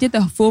they did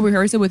the full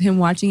rehearsal with him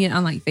watching it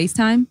on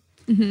FaceTime.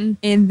 Mm-hmm.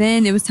 And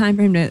then it was time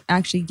for him to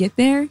actually get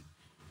there.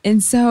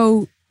 And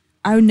so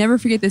I would never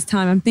forget this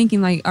time. I'm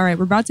thinking all right,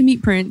 we're about to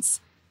meet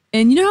Prince.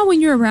 And you know how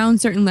when you're around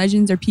certain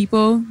legends or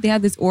people, they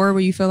have this aura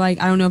where you feel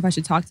like, I don't know if I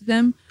should talk to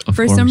them.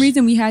 For some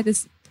reason,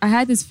 I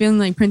had this feeling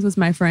like Prince was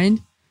my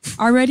friend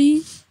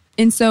already.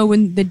 And so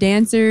when the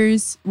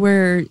dancers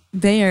were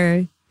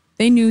there,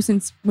 they knew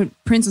since when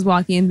Prince was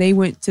walking in, they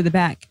went to the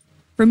back.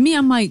 For me,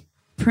 I'm like,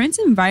 Prince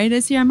invited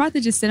us here. I'm about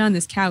to just sit on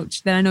this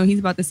couch that I know he's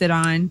about to sit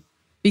on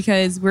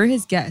because we're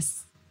his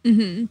guests.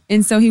 Mm-hmm.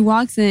 And so he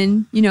walks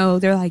in,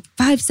 they're like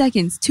 5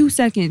 seconds, 2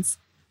 seconds,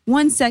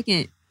 1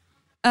 second,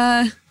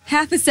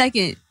 half a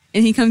second.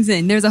 And he comes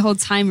in. There's a whole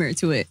timer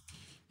to it.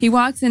 He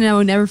walks in and I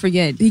will never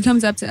forget. He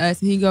comes up to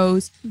us and he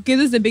goes,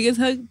 gives us the biggest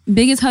hug.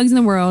 Biggest hugs in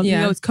the world.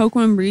 Yeah. He goes, Coco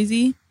and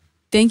Breezy,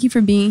 thank you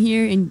for being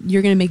here and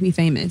you're going to make me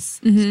famous.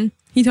 Mm-hmm.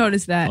 He told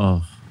us that.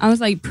 Oh. I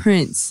was like,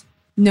 Prince,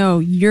 no,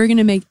 you're going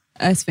to make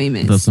us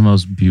famous. That's the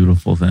most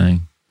beautiful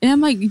thing. And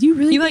I'm like, do you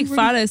really He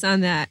fought us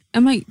on that.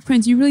 I'm like,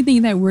 Prince, you really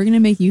think that we're going to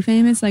make you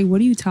famous?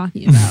 What are you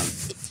talking about?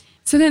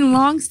 So then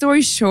long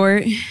story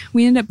short,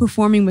 we ended up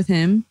performing with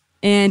him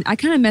and I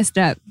kind of messed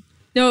up.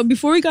 No,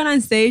 before we got on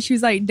stage, he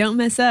was like, don't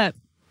mess up.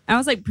 I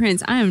was like,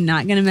 Prince, I am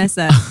not going to mess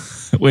up.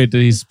 Wait,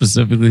 did he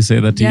specifically say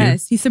that to you?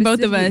 Yes, he said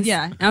both of us.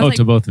 Yeah.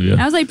 To both of you.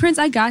 I was like, Prince,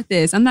 I got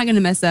this. I'm not going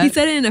to mess up. He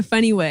said it in a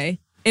funny way.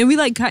 And we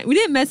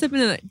didn't mess up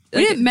we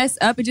didn't mess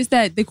up. It's just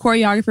that the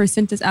choreographer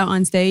sent us out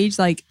on stage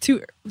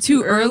too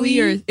early,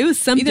 or it was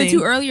something either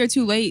too early or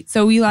too late.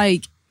 So we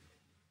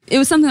it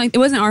was something it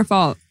wasn't our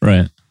fault.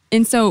 Right.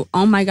 And so,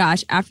 oh my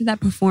gosh, after that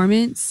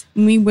performance,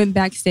 when we went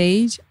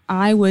backstage,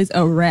 I was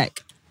a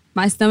wreck.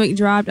 My stomach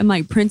dropped. I'm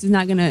like, Prince is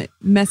not going to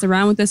mess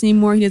around with us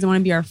anymore. He doesn't want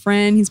to be our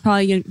friend.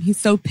 He's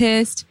so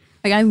pissed.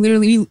 Like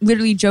we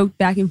literally joked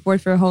back and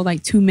forth for a whole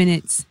like 2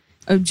 minutes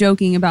of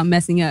joking about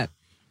messing up.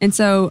 And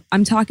so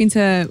I'm talking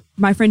to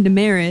my friend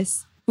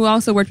Damaris, who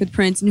also worked with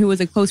Prince and who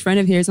was a close friend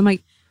of his. I'm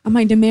like,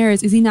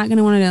 Damaris, is he not going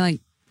to want to like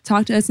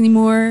talk to us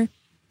anymore?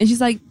 And she's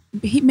like,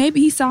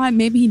 maybe he saw it,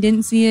 maybe he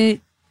didn't see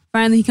it.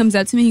 Finally, he comes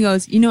up to me. He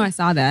goes, I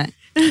saw that.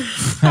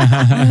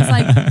 I was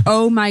like,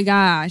 oh my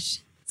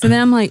gosh. So then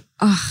I'm like,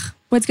 ugh,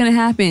 what's going to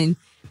happen?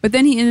 But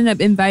then he ended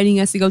up inviting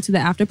us to go to the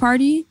after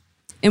party.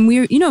 And me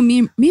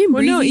and Breezy.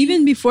 Well, no,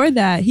 even before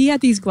that, he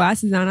had these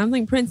glasses on. I'm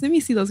like, Prince, let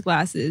me see those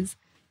glasses.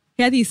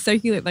 He had these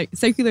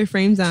circular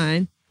frames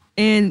on.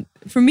 And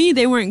for me,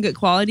 they weren't good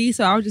quality.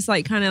 So I was just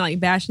like kind of like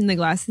bashing the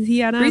glasses he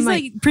had on. Breezy's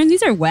like, Prince,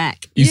 these are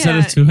whack. You said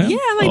it to him? Yeah,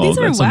 I'm like, these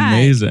are that's whack.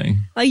 Amazing.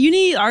 Like, you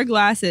need our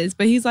glasses.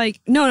 But he's like,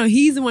 no,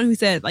 he's the one who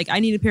said, like, I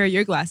need a pair of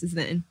your glasses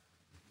then.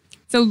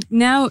 So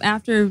now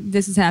after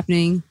this is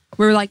happening,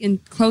 we're like in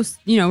close,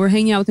 we're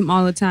hanging out with him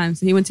all the time.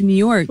 So he went to New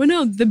York. Well,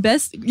 no,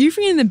 you're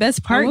forgetting the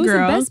best part, what was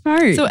girl. the best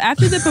part? So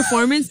after the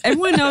performance,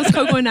 everyone knows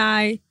Coco and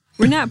I,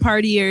 we're not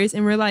partiers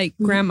and we're like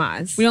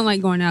grandmas. We don't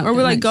like going out. Or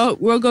we're like,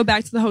 we'll go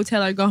back to the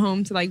hotel or go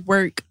home to like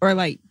work or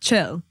like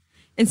chill.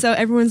 And so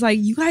everyone's like,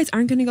 you guys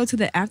aren't going to go to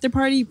the after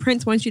party?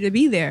 Prince wants you to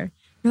be there.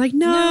 We're like,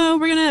 no,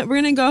 we're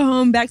gonna go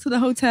home back to the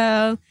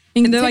hotel.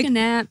 And they're take like, a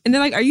nap. And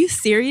they're like, are you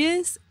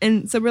serious?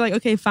 And so we're like,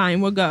 okay,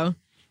 fine, we'll go.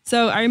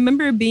 So I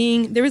remember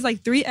there was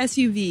like 3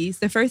 SUVs.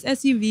 The first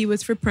SUV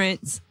was for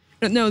Prince.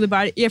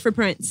 For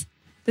Prince.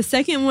 The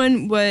second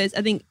one was,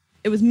 I think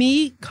it was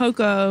me,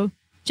 Coco,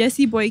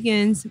 Jesse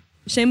Boykins,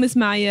 Shameless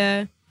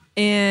Maya,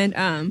 and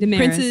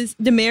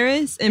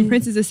Damaris and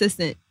Prince's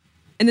assistant.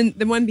 And then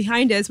the one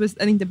behind us was,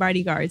 I think, the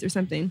bodyguards or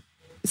something.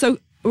 So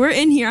we're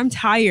in here. I'm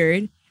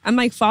tired. I'm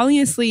like falling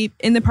asleep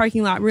in the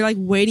parking lot. We're like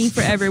waiting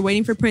forever,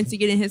 waiting for Prince to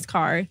get in his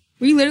car.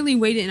 We literally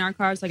waited in our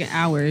cars like an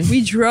hour.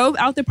 We drove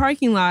out the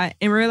parking lot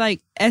and we're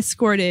like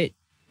escorted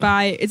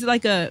by, it's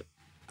like a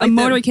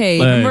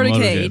motorcade. A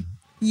motorcade.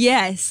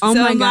 Yes. Oh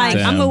so my I'm God.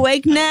 like, I'm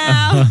awake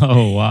now.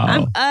 Oh, wow.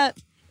 I'm up.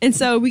 And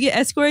so we get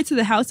escorted to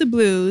the House of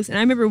Blues. And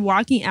I remember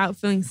walking out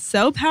feeling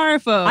so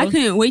powerful. I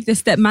couldn't wait to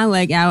step my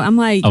leg out. I'm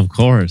like, of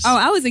course.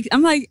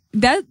 I'm like,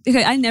 that.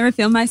 I never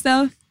filmed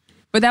myself.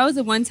 But that was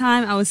the one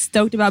time I was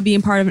stoked about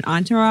being part of an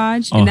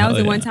entourage. And that was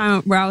the one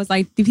time where I was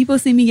like, do people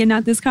see me getting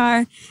out this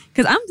car?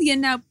 Because I'm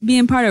getting out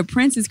being part of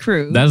Prince's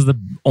crew. That's the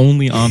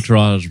only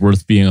entourage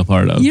worth being a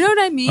part of. You know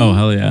what I mean? Oh,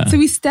 hell yeah. So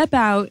we step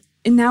out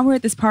and now we're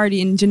at this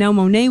party and Janelle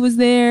Monáe was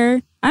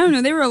there. I don't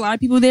know. There were a lot of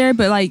people there,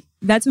 but like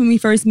that's when we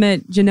first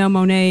met Janelle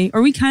Monáe.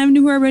 Or we kind of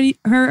knew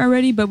her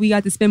already, but we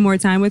got to spend more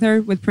time with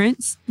her, with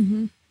Prince.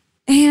 Mm-hmm.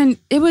 And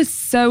it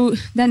was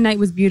that night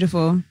was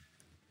beautiful.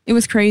 It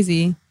was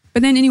crazy.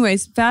 But then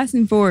anyways, fast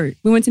and forward,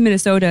 we went to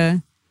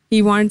Minnesota.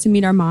 He wanted to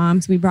meet our mom,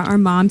 so we brought our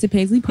mom to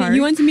Paisley Park.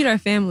 You wanted to meet our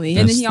family.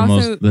 That's and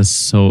then he that's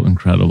so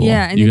incredible.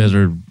 Yeah. And you guys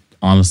are,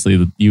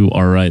 honestly, you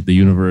are right. The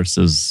universe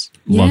loves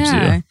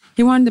you.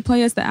 He wanted to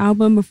play us the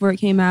album before it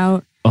came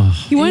out.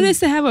 Oh. He wanted us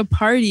to have a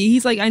party.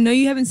 He's like, I know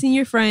you haven't seen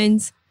your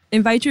friends.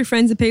 Invite your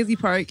friends to Paisley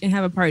Park and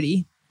have a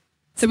party.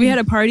 So we had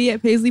a party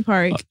at Paisley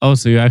Park. Oh,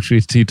 so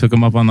he took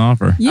him up on the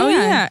offer. Yeah. Oh,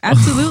 yeah,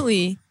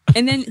 absolutely.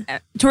 And then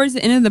towards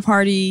the end of the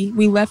party,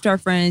 we left our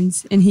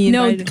friends and he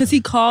invited... No, because he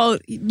called...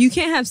 You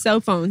can't have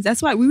cell phones.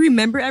 That's why we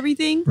remember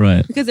everything.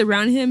 Right. Because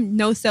around him,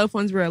 no cell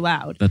phones were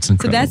allowed. That's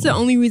incredible. So that's the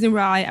only reason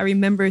why I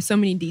remember so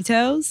many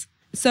details.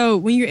 So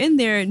when you're in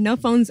there, no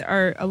phones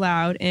are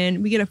allowed.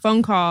 And we get a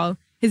phone call.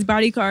 His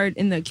bodyguard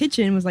in the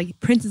kitchen was like,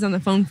 Prince is on the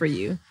phone for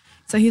you.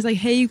 So he's like,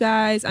 hey, you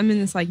guys, I'm in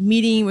this like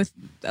meeting with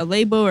a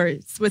label or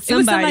with somebody. It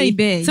was somebody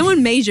big.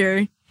 Someone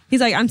major.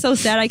 He's like, I'm so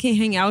sad I can't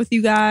hang out with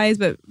you guys,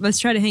 but let's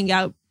try to hang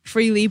out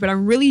freely. But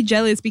I'm really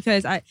jealous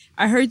because I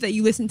heard that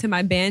you listened to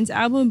my band's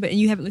album, but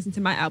you haven't listened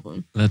to my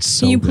album. That's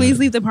so Can you good. please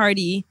leave the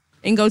party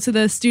and go to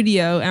the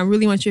studio? And I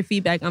really want your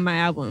feedback on my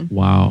album.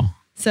 Wow.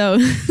 So...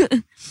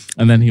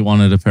 And then he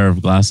wanted a pair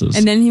of glasses.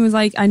 And then he was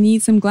like, I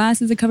need some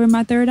glasses to cover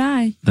my third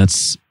eye.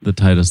 That's the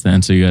tightest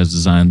thing. So you guys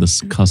designed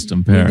this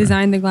custom pair. We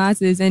designed the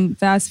glasses. And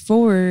fast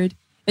forward,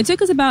 it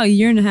took us about 1.5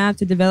 years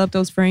to develop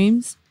those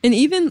frames. And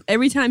even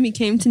every time he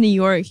came to New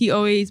York, we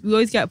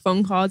always got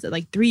phone calls at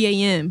like 3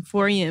 a.m.,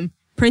 4 a.m.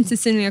 Prince is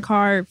sending a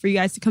car for you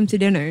guys to come to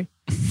dinner.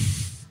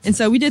 And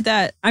so we did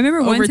that. I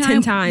remember over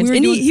 10 times.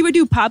 And he would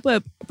do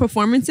pop-up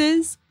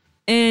performances.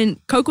 And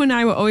Coco and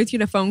I would always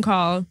get a phone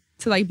call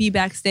to like be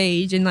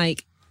backstage. And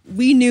like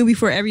we knew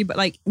before everybody,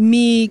 like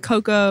me,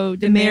 Coco,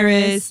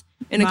 Damaris,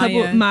 and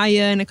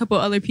Maya and a couple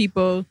other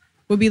people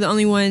would be the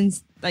only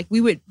ones. Like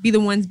we would be the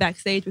ones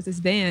backstage with this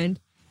band.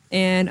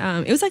 And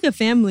it was like a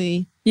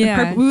family.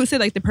 Yeah. We would say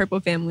like the Purple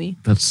family.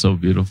 That's so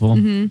beautiful.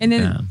 Mm-hmm. And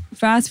then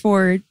fast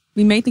forward,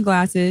 we made the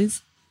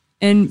glasses.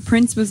 And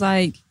Prince was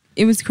like,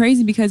 it was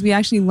crazy because we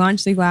actually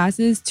launched the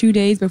glasses 2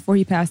 days before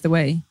he passed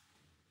away.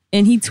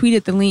 And he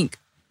tweeted the link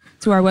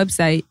to our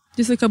website.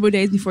 Just a couple of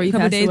days before he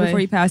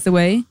passed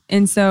away.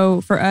 And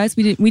so for us,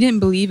 we didn't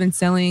believe in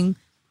selling,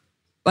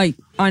 like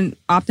on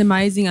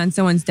optimizing on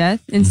someone's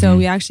death. And so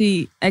we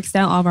actually X'd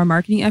out all of our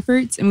marketing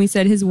efforts, and we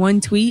said his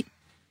one tweet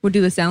would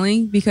do the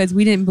selling, because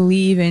we didn't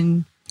believe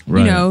in,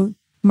 you know,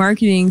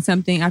 marketing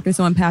something after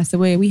someone passed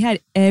away. We had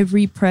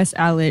every press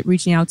outlet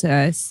reaching out to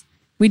us.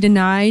 We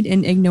denied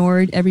and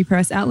ignored every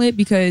press outlet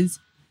because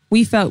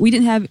we felt we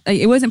didn't have, like,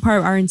 it wasn't part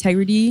of our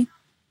integrity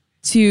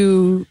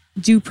to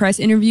do press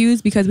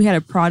interviews because we had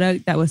a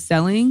product that was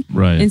selling.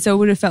 Right. And so it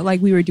would have felt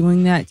like we were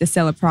doing that to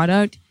sell a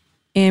product.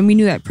 And we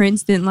knew that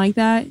Prince didn't like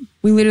that.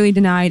 We literally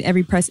denied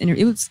every press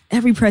interview. It was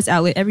every press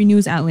outlet, every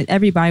news outlet,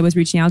 everybody was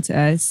reaching out to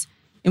us.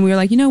 And we were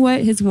like, you know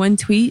what? His one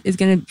tweet is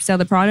going to sell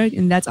the product,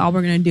 and that's all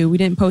we're going to do. We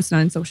didn't post it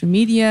on social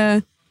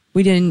media.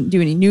 We didn't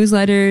do any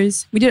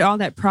newsletters. We did all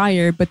that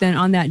prior, but then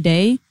on that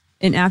day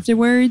and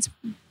afterwards,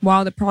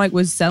 while the product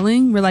was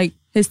selling, we're like,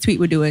 his tweet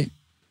would do it.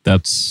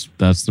 That's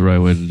the right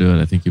way to do it.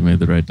 I think you made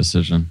the right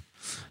decision.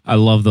 I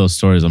love those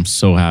stories. I'm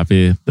so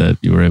happy that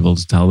you were able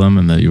to tell them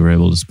and that you were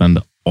able to spend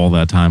all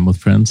that time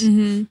with Prince.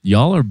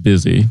 Y'all are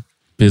busy.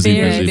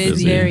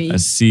 Very I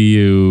see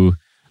you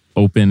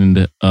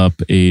opened up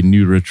a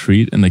new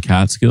retreat in the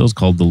Catskills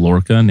called the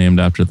Lorca, named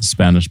after the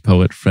Spanish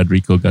poet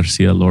Federico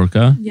Garcia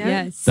Lorca.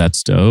 Yes.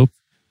 That's dope.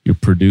 You're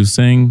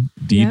producing,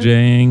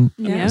 DJing.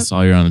 Yep. I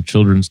saw you're on a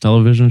children's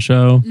television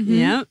show.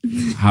 Yep.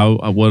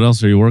 What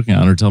else are you working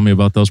on? Or tell me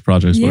about those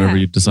projects, whatever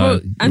you decide.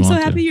 Well, I'm so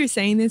happy you're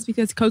saying this,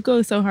 because Coco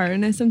is so hard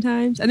on us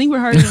sometimes. I think we're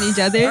harder on each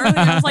other.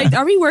 I was like,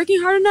 are we working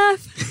hard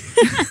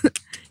enough?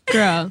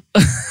 Girl.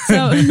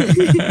 So,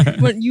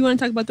 what, you want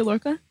to talk about the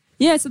Lorca?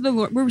 Yeah, so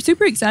we're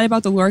super excited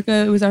about the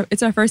Lorca.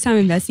 It's our first time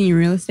investing in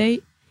real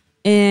estate.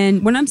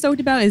 And what I'm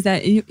stoked about is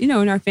that, you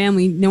know, in our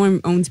family, no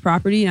one owns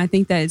property. And I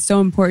think that it's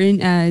so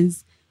important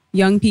as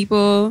young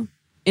people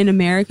in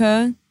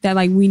America that,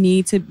 like, we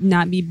need to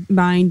not be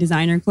buying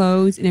designer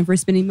clothes. And if we're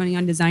spending money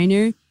on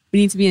designer, we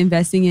need to be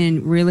investing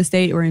in real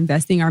estate or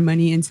investing our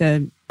money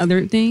into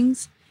other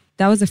things.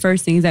 That was the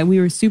first thing, is that we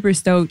were super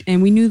stoked.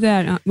 And we knew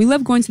that we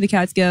love going to the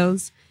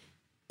Catskills.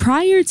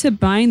 Prior to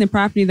buying the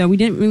property, though, we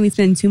didn't really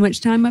spend too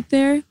much time up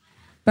there.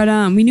 But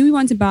we knew we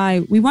wanted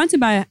to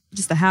buy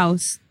just a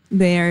house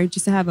there,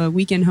 just to have a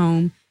weekend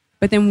home.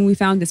 But then when we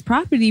found this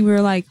property, we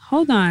were like,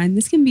 hold on,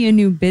 this can be a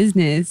new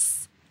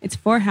business. It's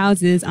 4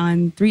 houses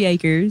on 3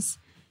 acres.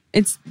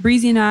 It's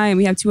Breezy and I, and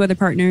we have 2 other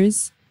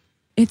partners.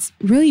 It's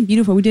really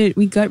beautiful.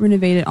 We gut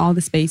renovated all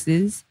the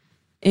spaces,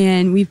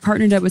 and we've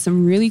partnered up with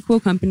some really cool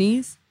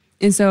companies.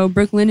 And so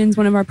Brook Linen's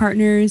one of our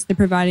partners. They're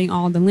providing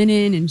all the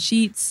linen and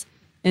sheets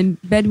and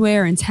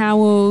bedwear and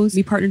towels.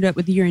 We partnered up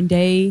with Year and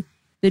Day.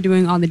 They're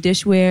doing all the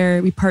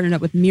dishware. We partnered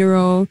up with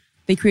Mural.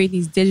 They create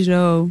these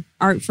digital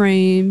art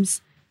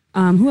frames.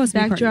 Who else?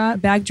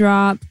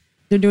 Backdrop.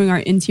 They're doing our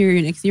interior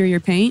and exterior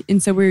paint.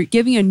 And so we're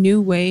giving a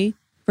new way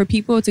for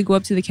people to go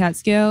up to the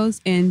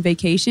Catskills and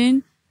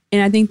vacation.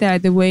 And I think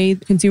that the way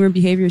consumer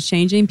behavior is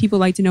changing, people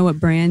like to know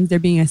what brands they're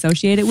being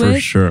associated with. For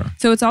sure.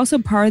 So it's also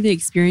part of the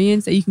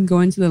experience that you can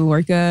go into the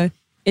Lorca.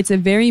 It's a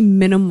very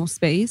minimal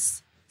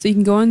space. So you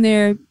can go in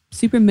there,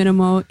 super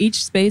minimal.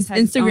 Each space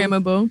has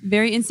Instagrammable.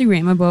 Very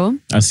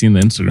Instagrammable. I've seen the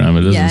Instagram.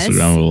 It is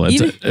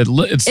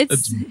Instagrammable. It's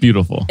it's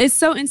beautiful. It's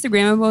so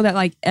Instagrammable that,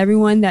 like,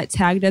 everyone that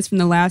tagged us from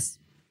the last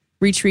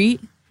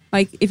retreat,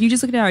 like, if you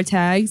just look at our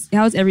tags,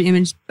 how is every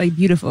image, like,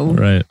 beautiful?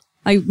 Right.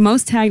 Like,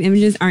 most tagged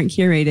images aren't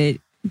curated,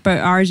 but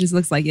ours just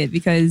looks like it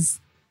because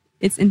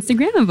it's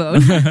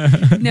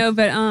Instagrammable. No,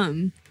 but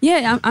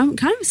yeah, I'm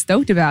kind of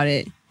stoked about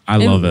it. I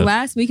love it.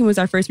 Last weekend was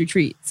our first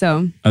retreat,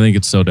 so I think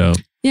it's so dope.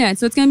 Yeah,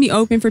 so it's going to be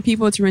open for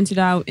people to rent it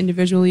out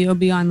individually. It'll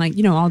be on, like,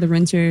 you know, all the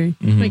renter,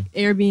 like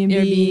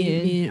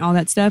Airbnb and all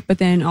that stuff. But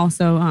then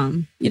also,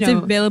 it's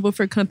available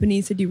for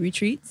companies to do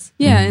retreats.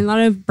 Yeah, and a lot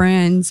of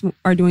brands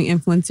are doing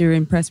influencer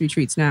and press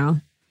retreats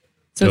now.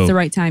 So It's the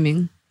right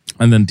timing.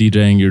 And then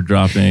DJing, you're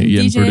dropping,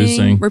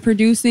 producing. We're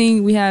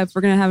producing. We're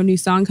going to have a new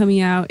song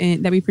coming out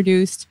that we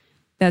produced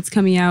that's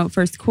coming out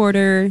first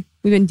quarter.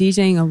 We've been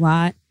DJing a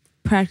lot,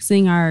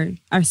 practicing our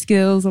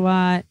skills a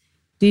lot.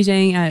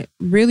 DJing at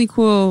really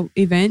cool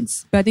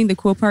events. But I think the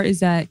cool part is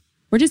that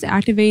we're just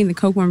activating the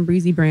Coco and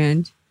Breezy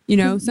brand. You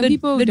know,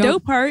 the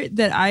dope part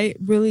that I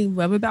really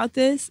love about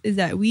this is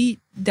that we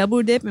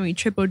double dip and we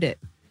triple dip.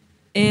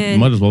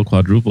 And might as well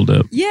quadruple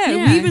dip.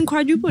 Yeah, we even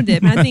quadruple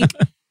dip. And I think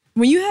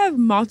when you have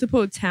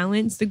multiple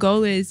talents, the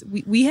goal is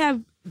we have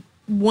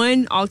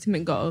one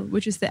ultimate goal,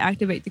 which is to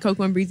activate the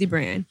Coco and Breezy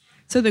brand.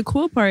 So the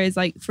cool part is,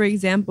 like, for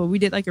example, we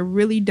did like a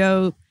really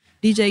dope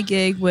DJ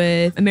gig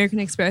with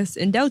American Express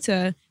and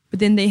Delta. But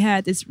then they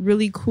had this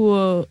really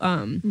cool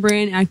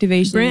brand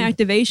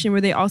activation where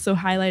they also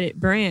highlighted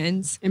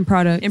brands and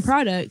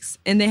products,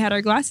 and they had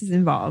our glasses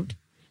involved.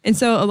 And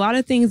so a lot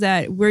of things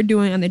that we're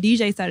doing on the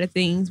DJ side of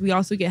things, we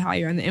also get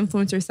higher on the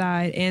influencer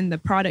side and the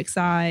product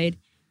side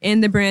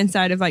and the brand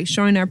side of, like,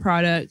 showing our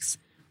products.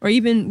 Or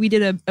even we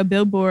did a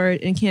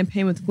billboard and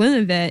campaign with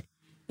Glenlivet,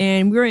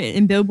 and we were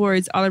in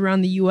billboards all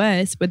around the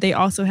U.S., but they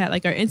also had,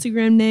 like, our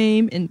Instagram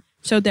name, and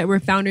showed that we're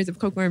founders of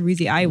Coco and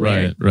Breezy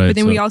Eyewear. Right. But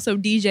then we also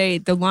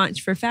DJ'd the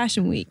launch for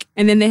Fashion Week.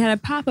 And then they had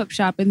a pop-up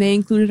shop and they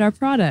included our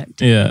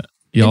product. Yeah.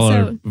 Y'all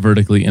are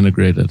vertically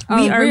integrated.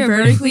 We are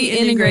vertically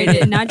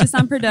integrated, not just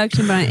on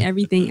production, but on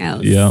everything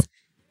else. Yeah.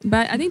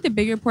 But I think the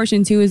bigger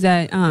portion too is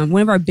that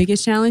one of our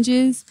biggest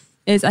challenges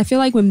is I feel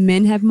like when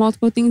men have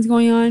multiple things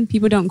going on,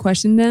 people don't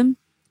question them.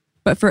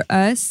 But for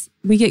us,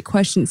 we get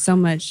questioned so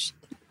much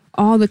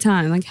all the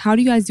time. Like, how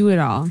do you guys do it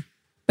all?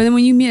 But then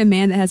when you meet a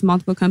man that has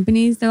multiple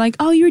companies, they're like,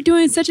 oh, you're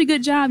doing such a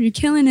good job. You're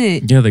killing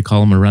it. Yeah, they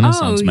call him a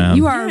Renaissance man.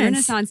 You are a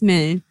Renaissance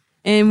man.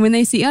 And when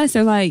they see us,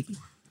 they're like,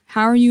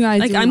 how are you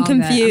guys doing I'm all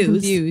confused. that? I'm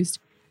confused.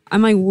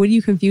 I'm like, what are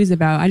you confused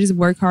about? I just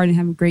work hard and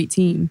have a great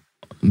team.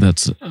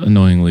 That's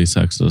annoyingly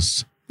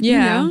sexist.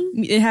 Yeah.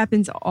 It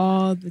happens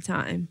all the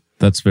time.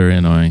 That's very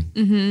annoying.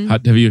 Mm-hmm.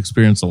 Have you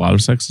experienced a lot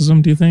of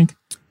sexism, do you think?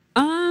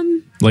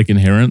 Like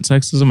inherent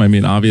sexism? I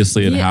mean,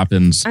 obviously it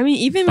happens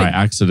even by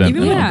accident.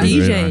 Even with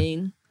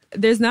DJing,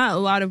 there's not a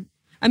lot of...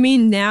 I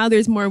mean, now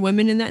there's more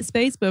women in that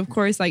space, but of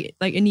course, like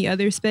any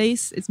other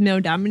space, it's male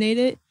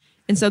dominated.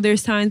 And so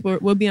there's times where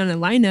we'll be on a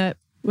lineup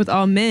with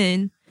all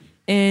men,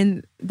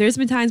 and there's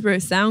been times where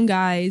sound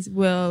guys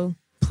will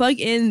plug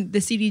in the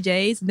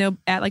CDJs and they'll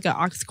add like an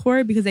aux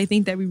cord because they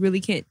think that we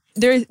really can't.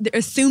 They're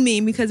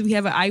assuming because we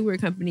have an eyewear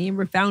company and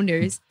we're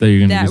founders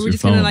that we're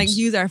just gonna like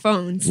use our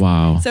phones.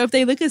 Wow. So if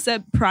they look us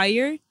up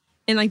prior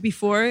and like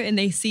before and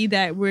they see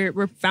that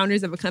we're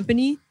founders of a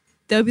company,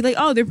 they'll be like,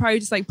 oh, they're probably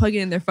just like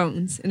plugging in their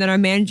phones. And then our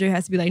manager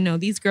has to be like, no,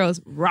 these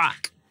girls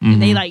rock. Mm-hmm.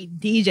 And they like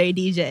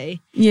DJ.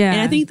 Yeah.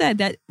 And I think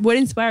that what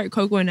inspired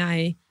Coco and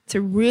I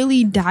to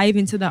really dive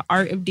into the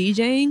art of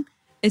DJing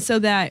is so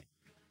that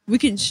we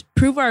can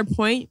prove our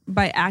point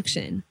by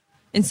action.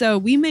 And so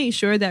we made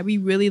sure that we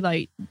really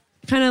like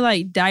kind of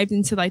like dived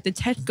into like the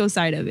technical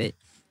side of it.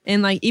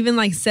 And like even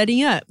like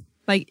setting up,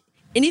 like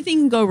anything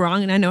can go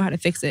wrong and I know how to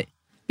fix it.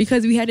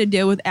 Because we had to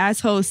deal with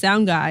asshole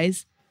sound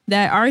guys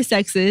that are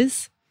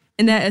sexist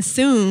and that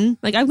assume,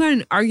 like I've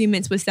gotten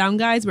arguments with sound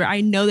guys where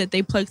I know that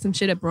they plug some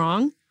shit up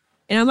wrong.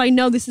 And I'm like,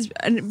 no, this is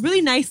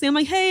really nicely. I'm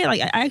like, hey,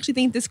 like I actually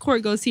think this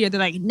chord goes here. They're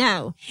like,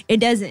 no, it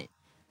doesn't.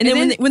 And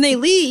then when they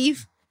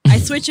leave, I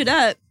switch it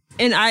up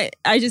and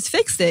I just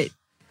fixed it.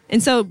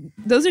 And so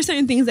those are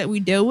certain things that we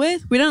deal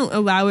with. We don't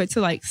allow it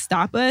to like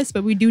stop us,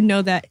 but we do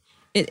know that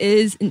it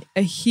is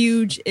a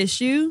huge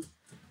issue.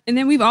 And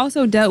then we've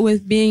also dealt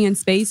with being in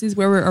spaces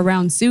where we're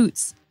around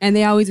suits and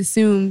they always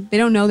assume, they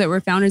don't know that we're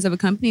founders of a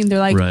company. And they're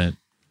like,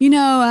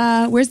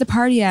 where's the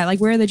party at? Like,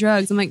 where are the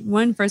drugs? I'm like,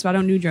 first of all, I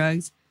don't do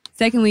drugs.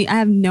 Secondly, I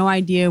have no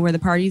idea where the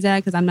party's at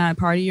because I'm not a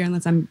partier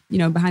unless I'm,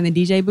 behind the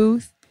DJ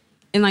booth.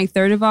 And like,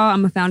 third of all,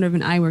 I'm a founder of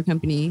an eyewear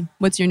company.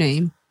 What's your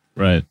name?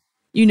 Right.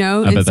 I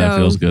bet that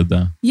feels good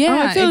though.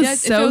 Yeah, it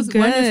feels good.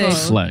 Wonderful.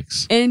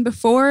 Flex. And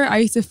before I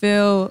used to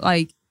feel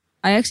like,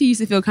 I actually used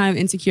to feel kind of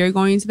insecure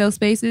going into those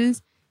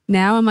spaces.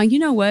 Now I'm like, you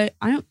know what?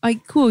 I don't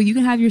like, cool. You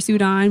can have your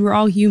suit on. We're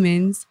all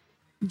humans.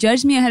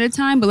 Judge me ahead of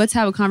time, but let's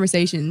have a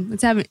conversation.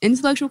 Let's have an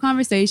intellectual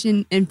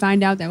conversation and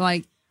find out that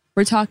like,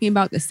 we're talking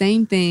about the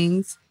same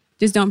things.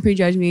 Just don't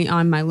prejudge me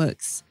on my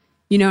looks.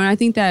 And I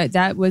think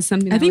that was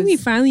something that we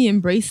finally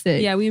embraced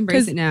it. Yeah, we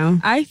embrace it now.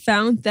 I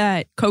found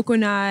that Coco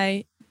and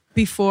I,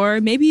 before,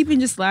 maybe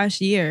even just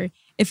last year,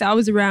 if I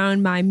was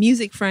around my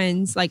music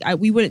friends, like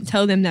we wouldn't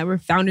tell them that we're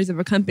founders of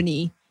a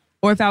company.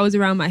 Or if I was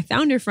around my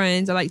founder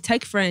friends or like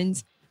tech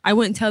friends, I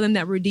wouldn't tell them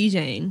that we're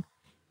DJing.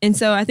 And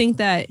so I think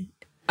that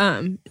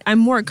I'm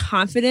more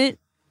confident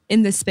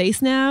in the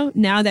space now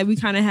that we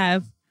kind of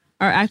have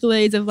our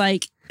accolades of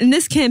like, in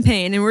this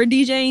campaign and we're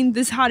DJing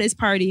this hottest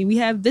party and we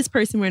have this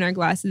person wearing our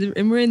glasses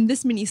and we're in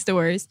this many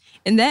stores.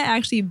 And that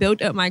actually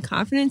built up my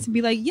confidence to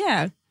be like,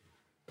 yeah.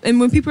 And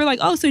when people are like,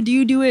 oh, so do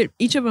you do it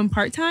each of them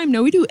part-time?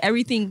 No, we do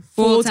everything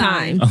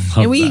full-time.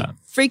 And we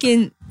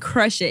freaking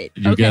crush it.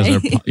 You guys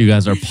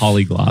are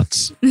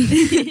polyglots.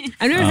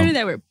 I've never heard of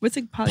that word. What's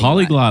a polyglot?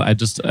 Polyglot,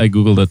 I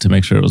Googled it to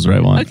make sure it was the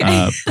right one.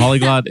 Okay.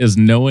 Polyglot is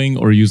knowing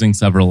or using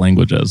several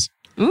languages.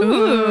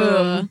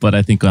 Ooh. But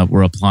I think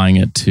we're applying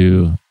it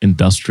to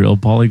industrial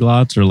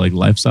polyglots or like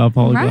lifestyle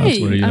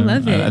polyglots. Right. I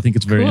love it. I think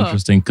it's very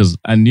interesting because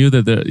I knew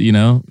that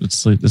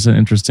it's an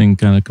interesting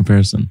kind of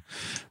comparison.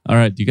 All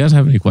right. Do you guys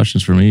have any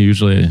questions for me?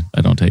 Usually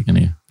I don't take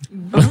any.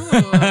 Oh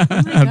my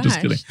I'm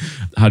just kidding.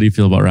 How do you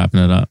feel about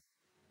wrapping it up?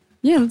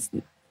 Yeah,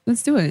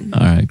 let's do it.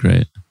 All right,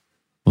 great.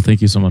 Well,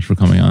 thank you so much for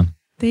coming on.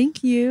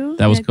 Thank you.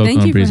 That was Coco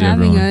and Breezy. Thank you for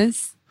having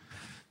us.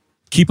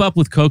 Keep up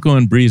with Coco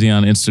and Breezy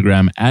on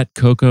Instagram at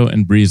Coco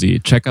and Breezy.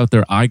 Check out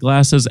their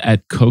eyeglasses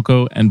at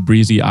Coco and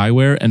Breezy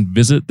Eyewear and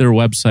visit their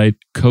website,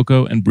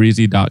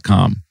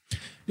 cocoandbreezy.com.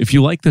 If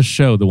you like this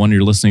show, the one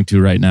you're listening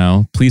to right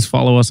now, please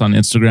follow us on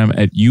Instagram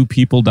at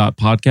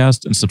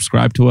youpeople.podcast and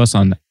subscribe to us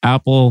on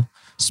Apple,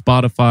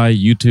 Spotify,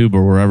 YouTube,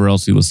 or wherever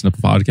else you listen to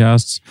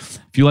podcasts.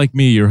 If you like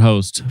me, your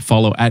host,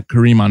 follow at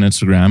Kareem on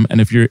Instagram.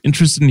 And if you're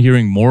interested in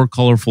hearing more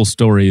colorful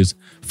stories,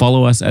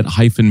 follow us at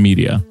Hyphen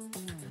Media.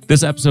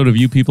 This episode of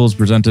You People is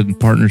presented in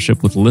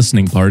partnership with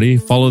Listening Party.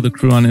 Follow the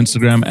crew on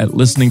Instagram at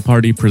Listening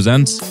Party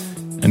Presents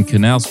and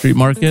Canal Street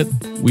Market.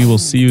 We will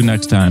see you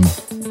next time.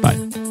 Bye.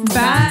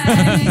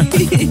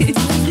 Bye.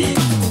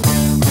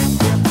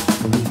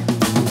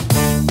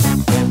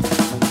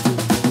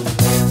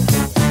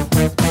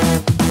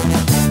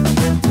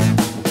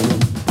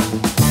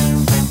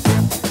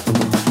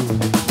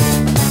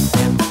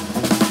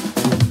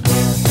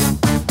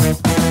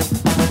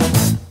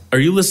 Are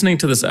you listening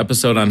to this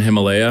episode on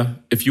Himalaya?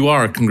 If you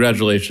are,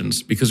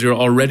 congratulations, because you're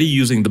already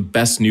using the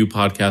best new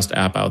podcast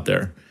app out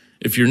there.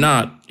 If you're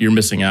not, you're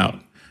missing out.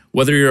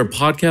 Whether you're a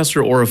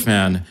podcaster or a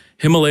fan,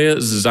 Himalaya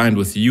is designed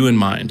with you in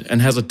mind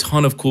and has a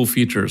ton of cool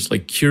features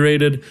like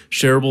curated,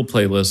 shareable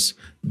playlists,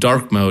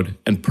 dark mode,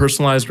 and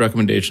personalized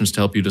recommendations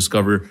to help you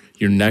discover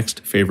your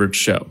next favorite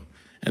show.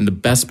 And the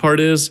best part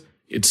is,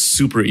 it's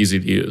super easy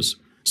to use.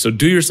 So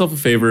do yourself a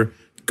favor,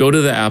 go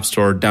to the App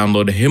Store,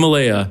 download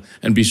Himalaya,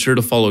 and be sure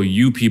to follow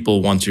You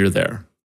People once you're there.